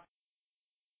Ronnie.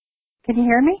 Can you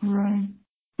hear me? Right.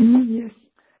 Yes.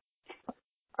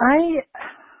 I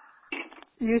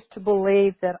used to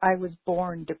believe that I was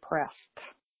born depressed,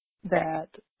 that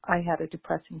I had a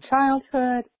depressing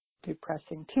childhood,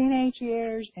 depressing teenage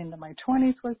years, into my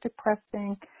 20s was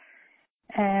depressing,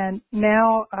 and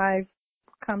now I've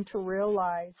come to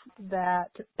realize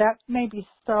that may be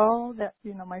so, that,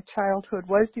 my childhood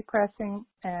was depressing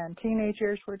and teenage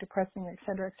years were depressing, et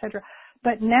cetera,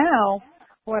 but now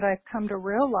what I've come to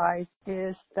realize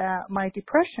is that my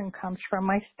depression comes from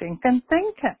my stinking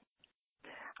thinking.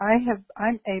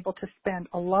 I'm able to spend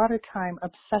a lot of time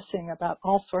obsessing about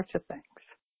all sorts of things.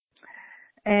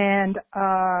 And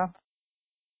I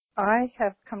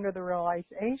have come to the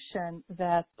realization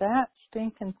that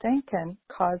stinking thinking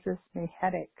causes me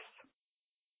headaches.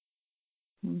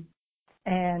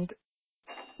 And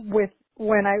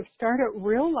when I started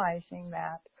realizing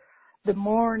that, the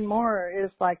more and more it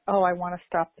is like, oh, I want to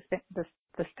stop the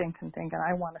stinking thinking.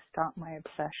 I want to stop my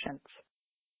obsessions.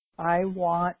 I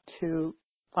want to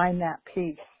find that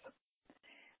peace.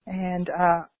 And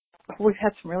we've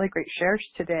had some really great shares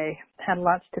today, had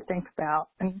lots to think about.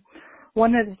 And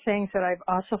one of the things that I've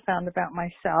also found about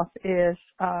myself is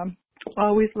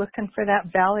always looking for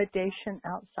that validation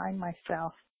outside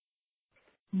myself.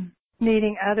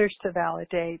 Needing others to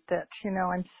validate that,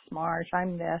 I'm smart,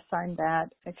 I'm this, I'm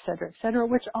that, et cetera,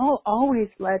 which always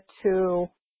led to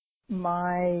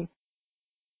my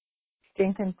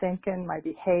stinking thinking, my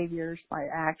behaviors, my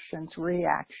actions,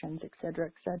 reactions, et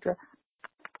cetera,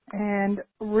 and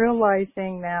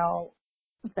realizing now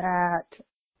that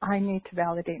I need to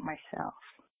validate myself,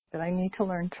 that I need to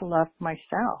learn to love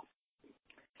myself.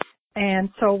 And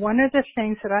so one of the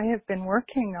things that I have been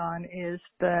working on is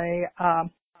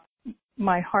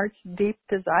my heart's deep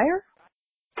desire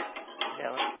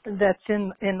that's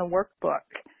in the workbook.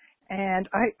 And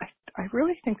I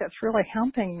really think that's really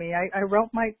helping me. I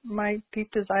wrote my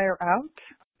deep desire out.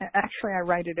 Actually, I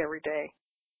write it every day.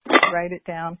 I write it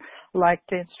down like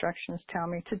the instructions tell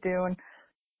me to do. And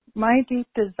my deep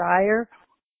desire,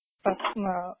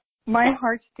 my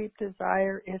heart's deep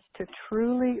desire is to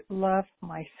truly love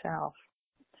myself.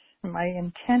 My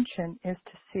intention is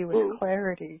to see with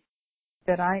clarity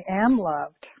that I am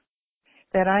loved,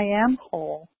 that I am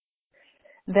whole,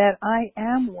 that I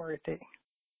am worthy.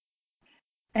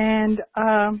 And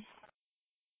I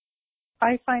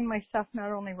find myself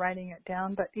not only writing it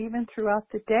down, but even throughout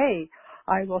the day,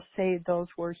 I will say those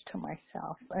words to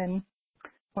myself. And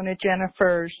one of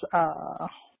Jennifer's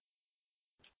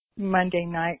Monday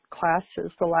night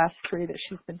classes, the last 3 that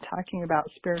she's been talking about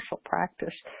spiritual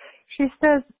practice, she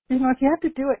says, if you have to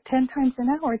do it 10 times an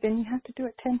hour, then you have to do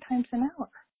it 10 times an hour.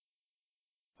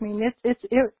 I mean,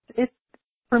 it's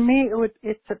for me, it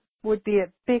would be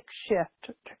a big shift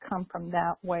to come from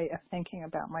that way of thinking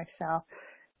about myself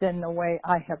than the way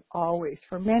I have always,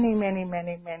 for many, many,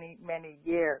 many, many, many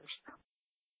years.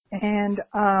 And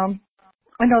I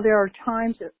know there are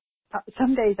times that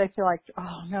some days I feel like,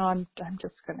 oh no, I'm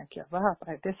just going to give up.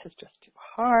 This is just too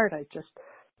hard.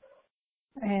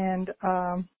 And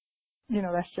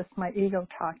that's just my ego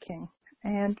talking.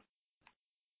 And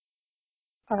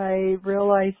I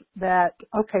realized that,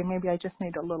 okay, maybe I just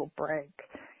need a little break.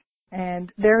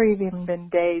 And there have even been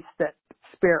days that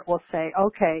Spirit will say,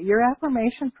 okay, your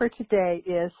affirmation for today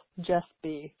is just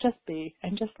be,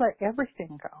 and just let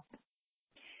everything go.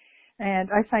 And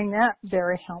I find that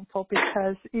very helpful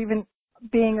because even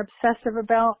being obsessive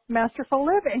about masterful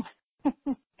living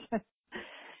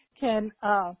can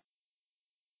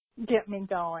get me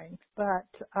going. But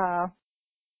I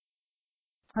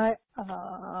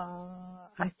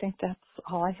think that's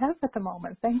all I have at the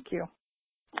moment. Thank you.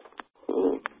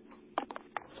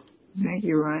 Thank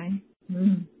you, Ronnie.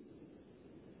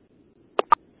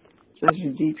 Such a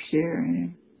deep share.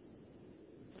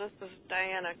 This is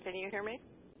Diana. Can you hear me?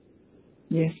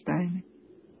 Yes, Diana.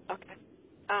 Okay.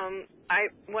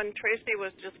 When Tracy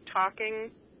was just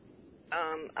talking,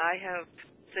 I have a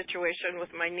situation with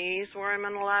my knees where I'm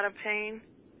in a lot of pain.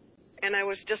 And I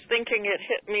was just thinking, it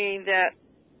hit me that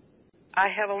I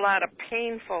have a lot of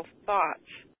painful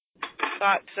thoughts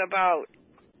about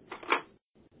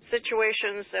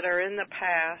situations that are in the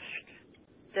past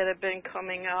that have been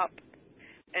coming up.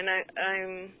 And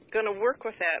I'm going to work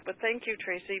with that. But thank you,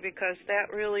 Tracy, because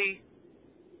that really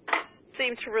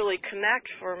seemed to really connect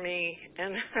for me.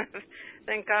 And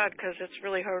thank God, because it's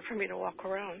really hard for me to walk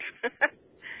around.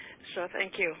 So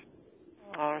thank you.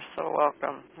 Oh, you're so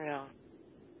welcome. Yeah.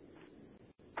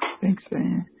 Thanks,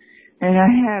 Diana. And I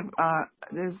have,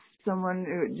 there's someone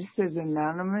who just says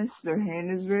anonymous. Their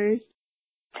hand is raised.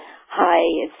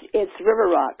 Hi, it's River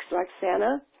Rocks,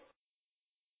 Roxana.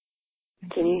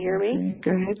 Can you hear me? Okay,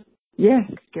 go ahead.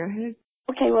 Yes, go ahead.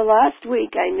 Okay, well, last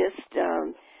week I missed,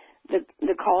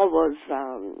 the call was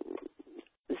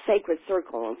the Sacred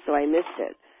Circle, so I missed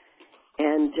it.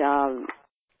 And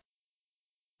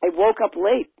I woke up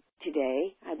late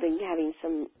today. I've been having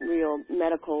some real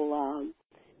medical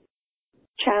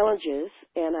challenges,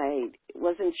 and I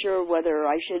wasn't sure whether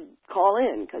I should call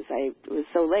in because it was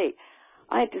so late.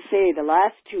 I have to say the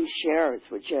last two shares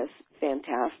were just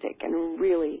fantastic and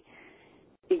really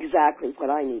exactly what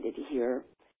I needed to hear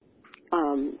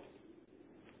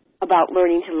about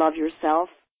learning to love yourself.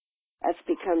 That's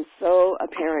become so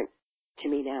apparent to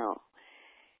me now.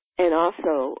 And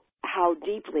also how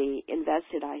deeply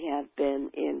invested I have been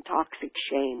in toxic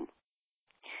shame.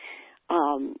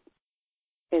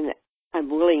 And I'm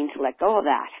willing to let go of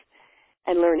that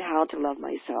and learn how to love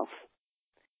myself.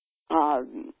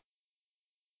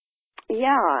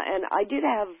 And I did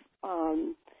have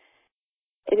an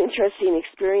interesting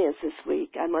experience this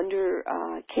week. I'm under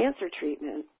cancer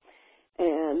treatment,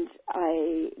 and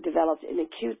I developed an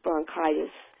acute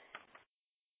bronchitis.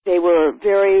 They were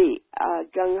very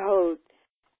gung-ho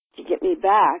to get me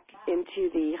back into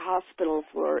the hospital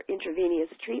for intravenous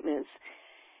treatments,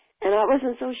 and I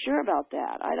wasn't so sure about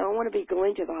that. I don't want to be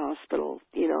going to the hospital,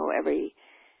 every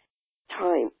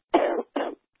time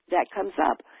that comes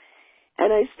up.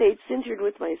 And I stayed centered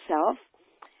with myself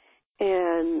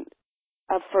and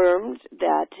affirmed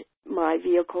that my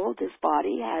vehicle, this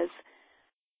body, has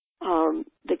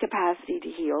the capacity to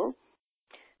heal.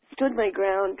 Stood my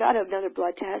ground, got another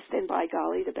blood test, and by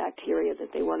golly, the bacteria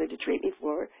that they wanted to treat me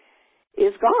for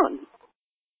is gone.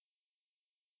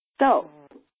 So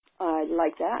I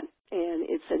like that, and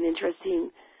it's an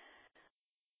interesting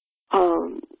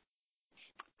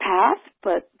path,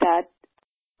 but that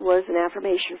was an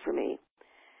affirmation for me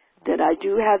that I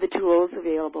do have the tools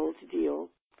available to deal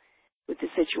with the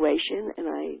situation, and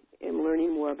I am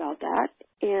learning more about that,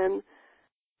 and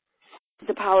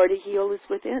the power to heal is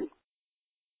within.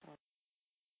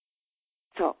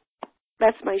 So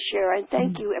that's my share, and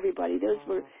thank you, everybody. Those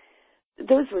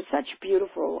were such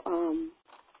beautiful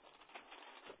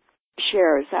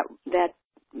shares that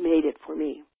made it for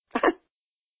me.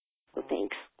 So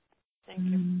thanks. Thank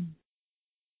you.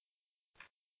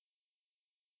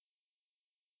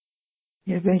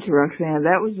 Yeah, thank you, Roxanne.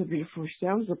 That was a beautiful share.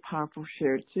 That was a powerful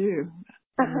share, too.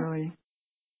 Really.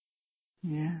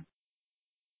 Yeah.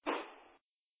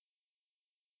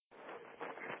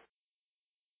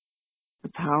 The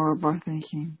power of our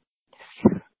thinking.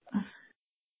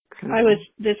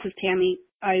 This is Tammy.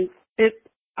 I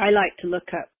like to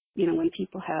look up, when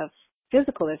people have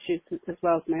physical issues as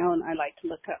well as my own, I like to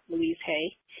look up Louise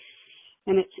Hay.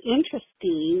 And it's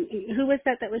interesting. Who was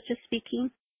that was just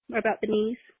speaking about the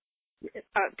knees?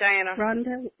 Diana.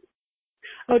 Rhonda?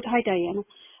 Oh, hi, Diana.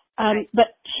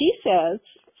 But she says,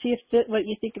 see if what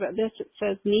you think about this. It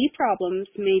says knee problems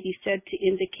may be said to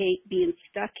indicate being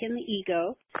stuck in the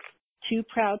ego, too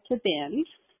proud to bend.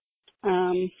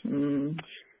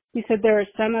 He said there are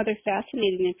some other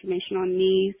fascinating information on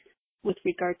knees with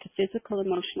regard to physical,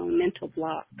 emotional, and mental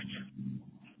blocks.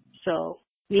 So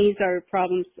These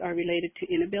problems are related to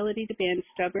inability to bend,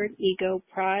 stubborn, ego,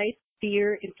 pride,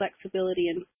 fear, inflexibility,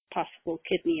 and possible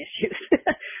kidney issues.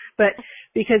 But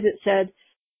because it said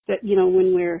that,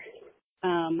 when we're,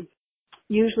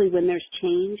 usually when there's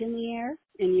change in the air,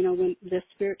 and, when the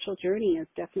spiritual journey is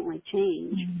definitely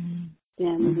change,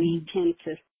 then we tend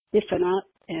to stiffen up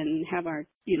and have our,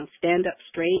 stand up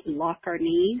straight and lock our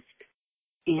knees.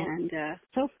 And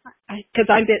so, because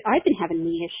I've been having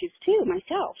knee issues too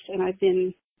myself, and I've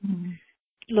been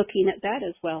looking at that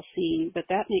as well, but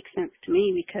that makes sense to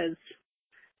me because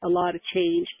a lot of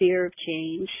change, fear of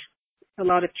change, a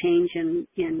lot of change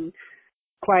in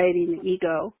quieting the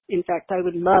ego. In fact, I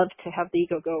would love to have the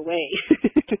ego go away.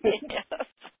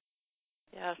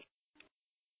 Yes.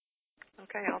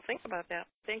 Okay, I'll think about that.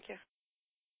 Thank you.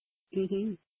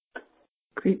 Mhm.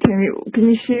 Great. Can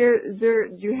you share?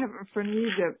 Do you have in front of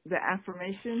you the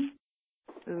affirmation?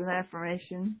 There's an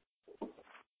affirmation.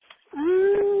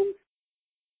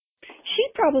 She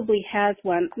probably has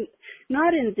one.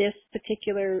 Not in this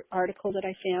particular article that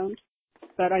I found,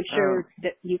 but I'm sure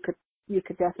that you could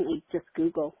definitely just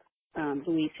Google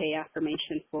Louise Hay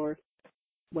affirmation for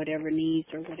whatever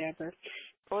needs or whatever.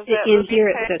 Was that in Louise here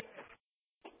Hay? it says,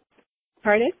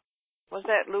 pardon? Was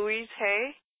that Louise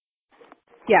Hay?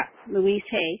 Yeah, Louise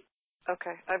Hay.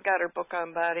 Okay, I've got her book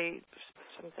on body.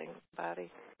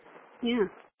 Yeah.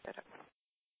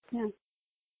 Yeah.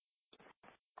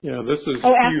 Yeah, this is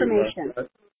Hugh. affirmation.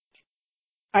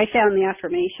 I found the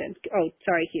affirmation. Oh,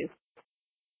 sorry, Hugh.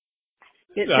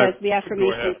 It says the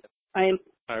affirmation. I am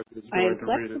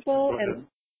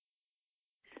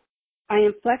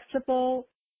flexible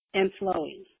and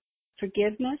flowing.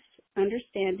 Forgiveness,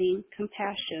 understanding,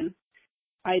 compassion.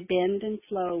 I bend and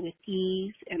flow with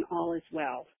ease, and all is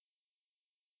well.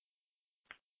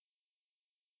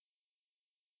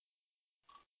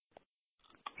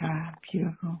 Ah,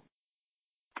 beautiful.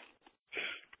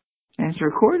 And it's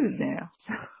recorded now.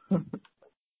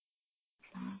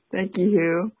 Thank you,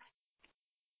 Hugh.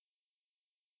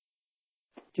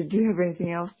 Did you have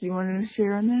anything else you wanted to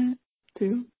share on that,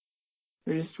 too?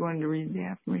 Or just wanted to read the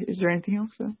affirmation? Is there anything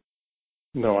else, though?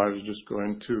 No, I was just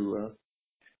going to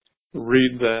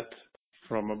read that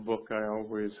from a book I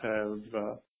always have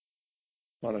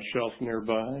on a shelf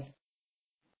nearby.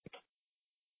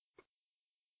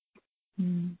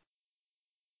 You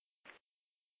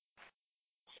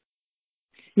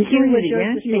can read it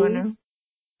again if you want to.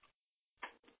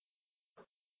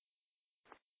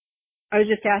 I was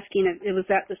just asking, was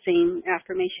that the same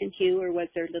affirmation, Hugh, or was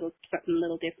there something a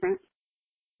little different?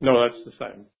 No, that's the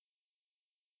same.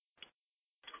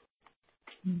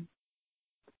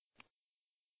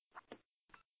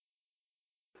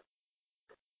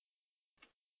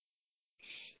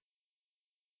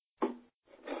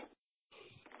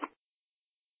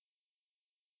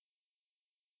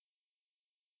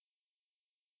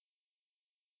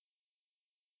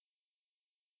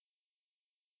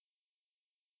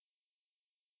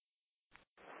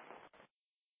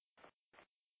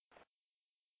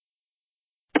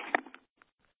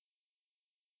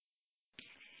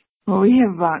 Well, we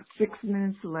have about 6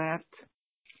 minutes left.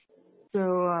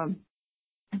 So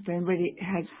if anybody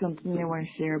has something they want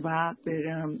to share about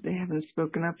that they haven't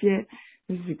spoken up yet,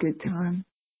 this is a good time.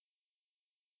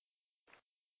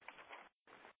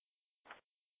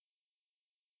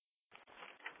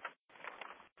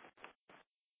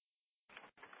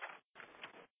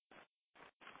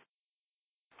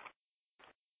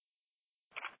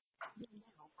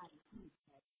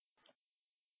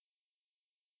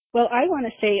 Well, I want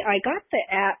to say I got the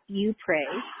app You Pray,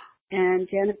 and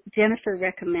Jennifer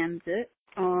recommends it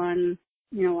on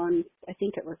I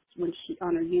think it was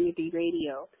on her Unity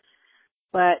Radio.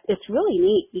 But it's really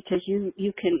neat because you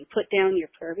can put down your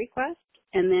prayer request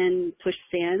and then push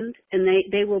send, and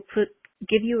they will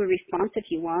give you a response if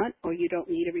you want, or you don't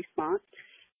need a response.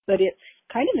 But it's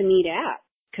kind of a neat app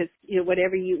because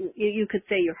whatever you could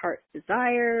say your heart's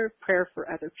desire, prayer for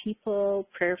other people,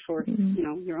 prayer for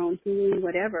your own healing,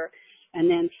 whatever, and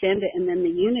then send it. And then the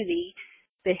Unity,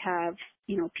 they have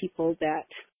people that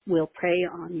will pray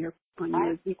on your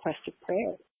requested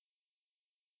prayer.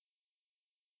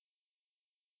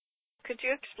 Could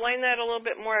you explain that a little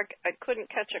bit more? I couldn't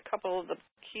catch a couple of the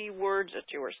key words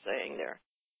that you were saying there.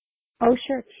 Oh,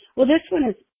 sure. Well, this one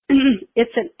is,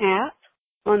 it's an app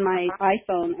on my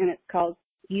iPhone, and it's called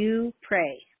You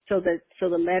Pray. So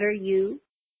the letter U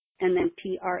and then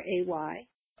Pray.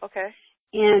 Okay.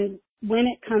 And when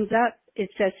it comes up, it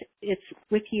says it's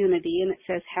with Unity, and it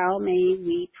says, how may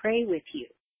we pray with you?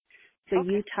 So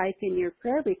you type in your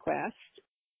prayer request.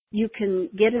 You can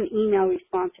get an email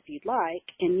response if you'd like,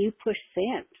 and you push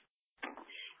send.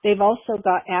 They've also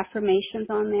got affirmations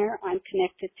on there. I'm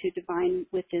connected to divine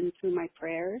within through my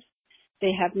prayers.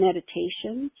 They have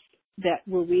meditations that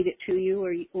will read it to you,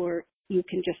 or you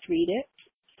can just read it.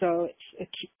 So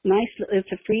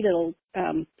it's a free little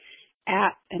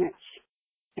app, and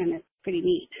it's pretty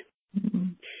neat. Mm-hmm.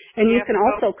 And you can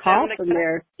also call from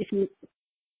there if you.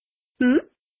 Do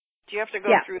you have to go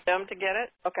through them to get it?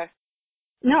 Okay.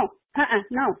 No.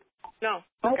 No. No.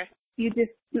 Okay. You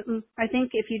just. I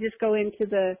think if you just go into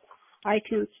the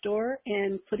iTunes store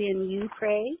and put in "You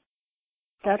Pray,"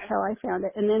 that's how I found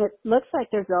it. And then it looks like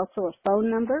there's also a phone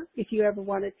number. If you ever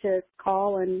wanted to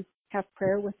call and have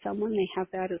prayer with someone, they have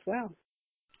that as well.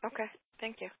 Okay.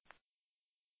 Thank you.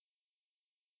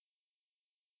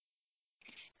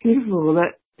 Beautiful. Well,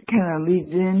 that kind of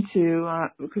leads into,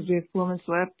 because we have 4 minutes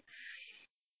left,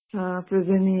 if there's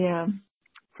any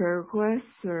prayer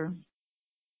requests, or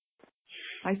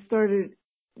I started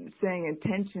saying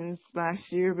intentions last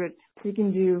year, but we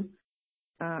can do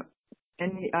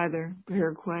either prayer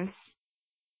requests.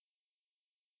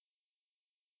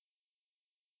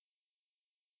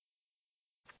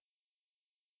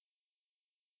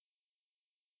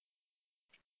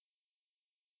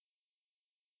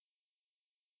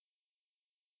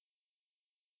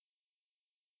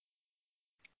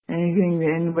 Anything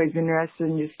that anybody's interested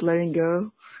in just letting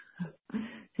go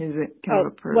is it kind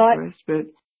of a prayer request, but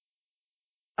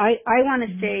I want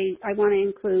to say, I want to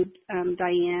include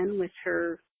Diane with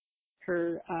her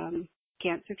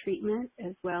cancer treatment,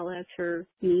 as well as her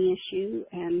knee issue,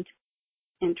 and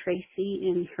Tracy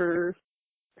in her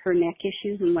neck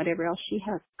issues and whatever else she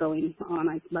has going on.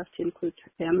 I'd love to include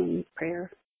them in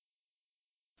prayer.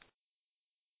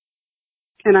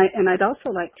 And I'd also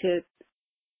like to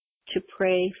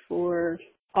pray for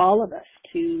all of us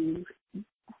to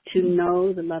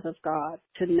know the love of God,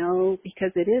 to know,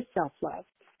 because it is self-love.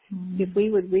 If we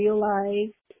would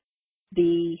realize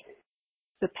the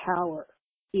power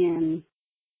in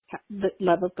the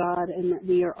love of God, and that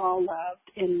we are all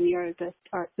loved, and we are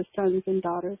the sons and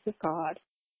daughters of God,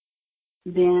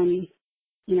 then,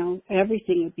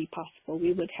 everything would be possible.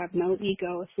 We would have no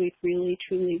ego if we'd really,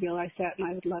 truly realize that, and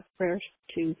I would love prayers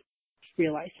to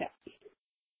realize that.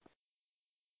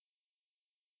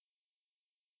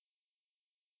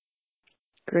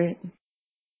 Great.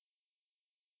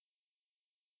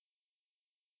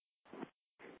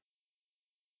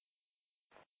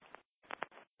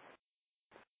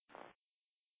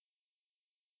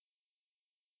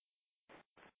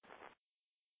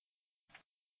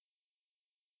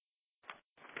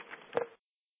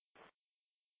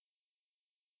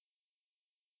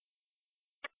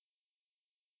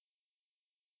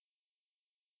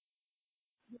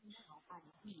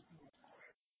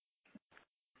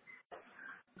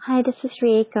 Hi, this is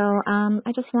Rieko.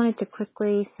 I just wanted to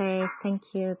quickly say thank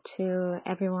you to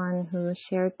everyone who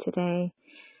shared today.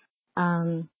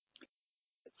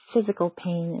 Physical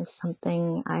pain is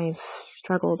something I've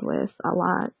struggled with a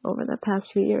lot over the past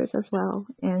few years as well.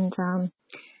 And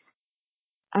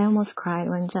I almost cried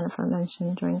when Jennifer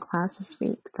mentioned during class this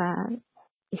week that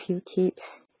if you keep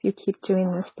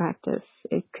doing this practice,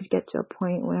 it could get to a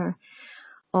point where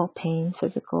all pain,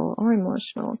 physical or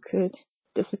emotional, could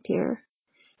disappear.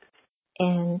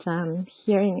 And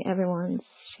hearing everyone's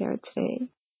share today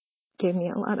gave me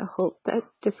a lot of hope that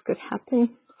this could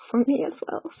happen for me as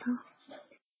well. So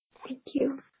thank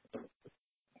you.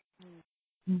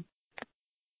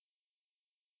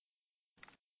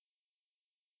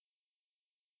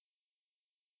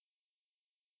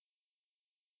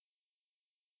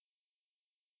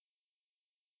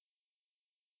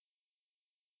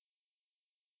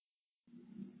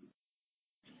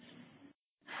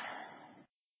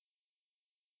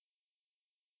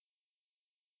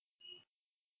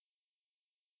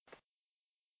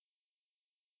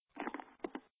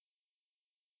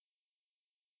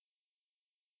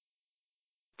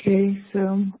 Okay,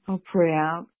 so I'll pray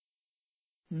out.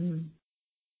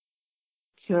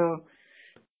 So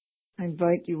I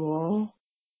invite you all.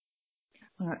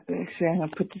 Actually, I'm going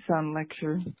to put this on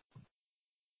lecture.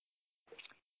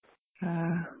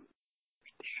 And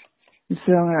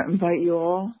so I'm going to invite you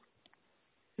all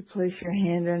to place your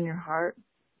hand on your heart.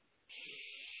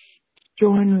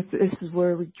 This is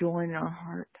where we join our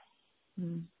heart.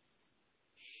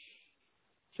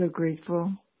 So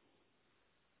grateful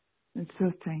and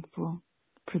so thankful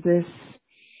for this.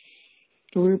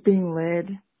 We're being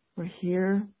led. We're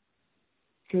here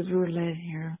because we're led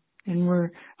here. And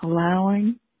we're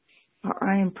allowing our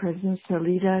I Am Presence to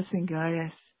lead us and guide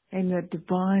us. And the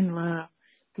divine love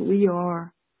that we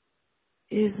are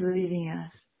is leading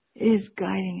us, is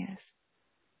guiding us.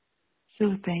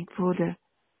 So thankful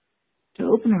to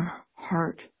open our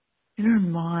heart in our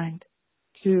mind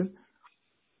to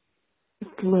the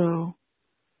flow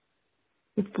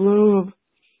of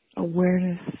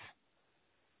awareness,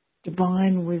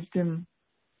 divine wisdom,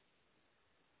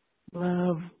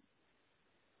 love,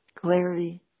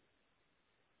 clarity,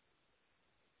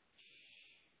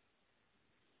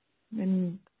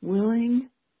 and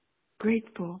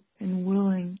grateful and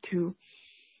willing to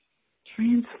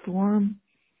transform,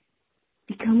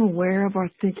 become aware of our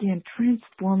thinking and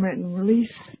transform it and release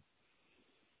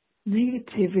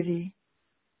negativity,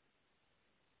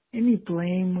 any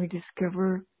blame we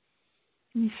discover,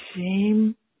 any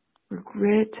shame,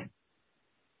 regret,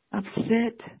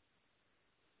 upset,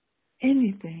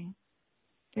 anything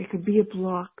that could be a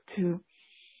block to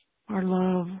our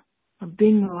love, of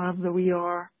being the love that we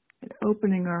are, and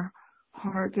opening our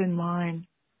heart and mind.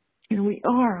 And we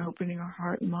are opening our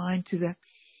heart and mind to the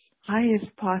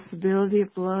highest possibility of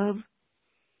love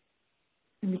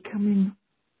and becoming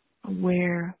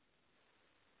aware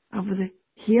of the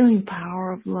healing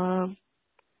power of love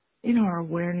in our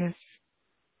awareness.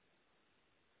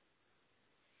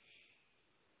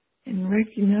 And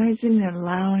recognizing and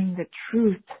allowing the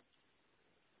truth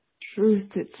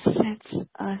that sets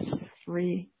us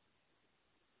free.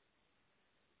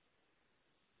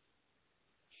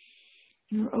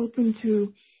 And we're open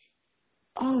to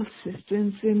all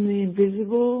assistance in the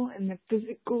invisible and the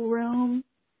physical realm.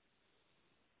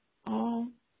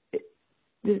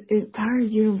 The entire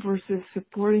universe is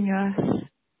supporting us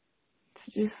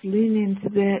to just lean into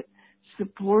that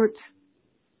support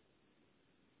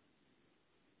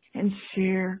and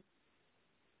share.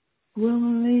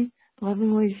 Willingly,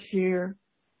 lovingly share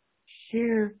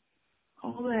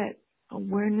all that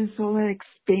awareness, all that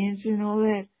expansion, all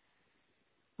that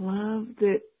love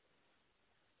that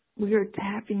we are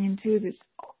tapping into. This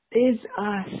is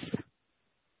us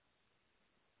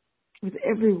with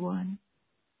everyone,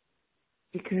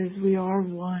 because we are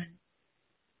one.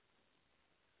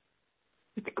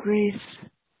 With grace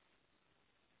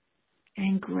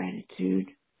and gratitude,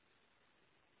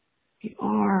 we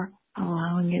are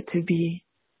allowing it to be.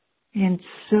 And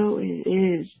so it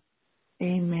is.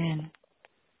 Amen.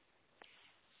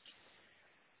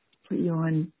 Put you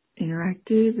on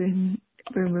interactive, and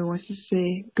if anyone wants to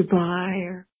say goodbye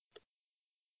or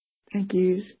thank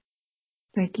yous,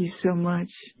 thank you so much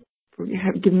for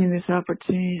giving me this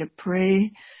opportunity to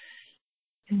pray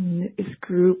in this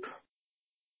group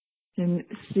and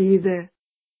see the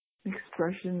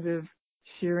expressions of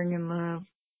sharing and love.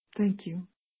 Thank you.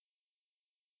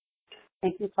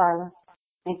 Thank you, Carla.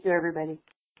 Thank you, everybody.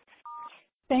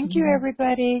 Thank you,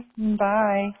 everybody.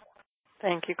 Bye.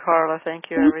 Thank you, Carla.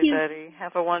 Thank you, everybody.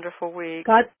 Have a wonderful week.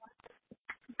 God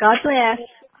bless.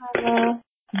 Carla.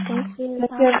 Thank you.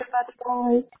 Thank you,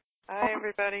 everybody. Bye,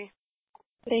 everybody.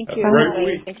 Thank Have you, a great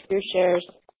everybody. week. Thanks for your shares.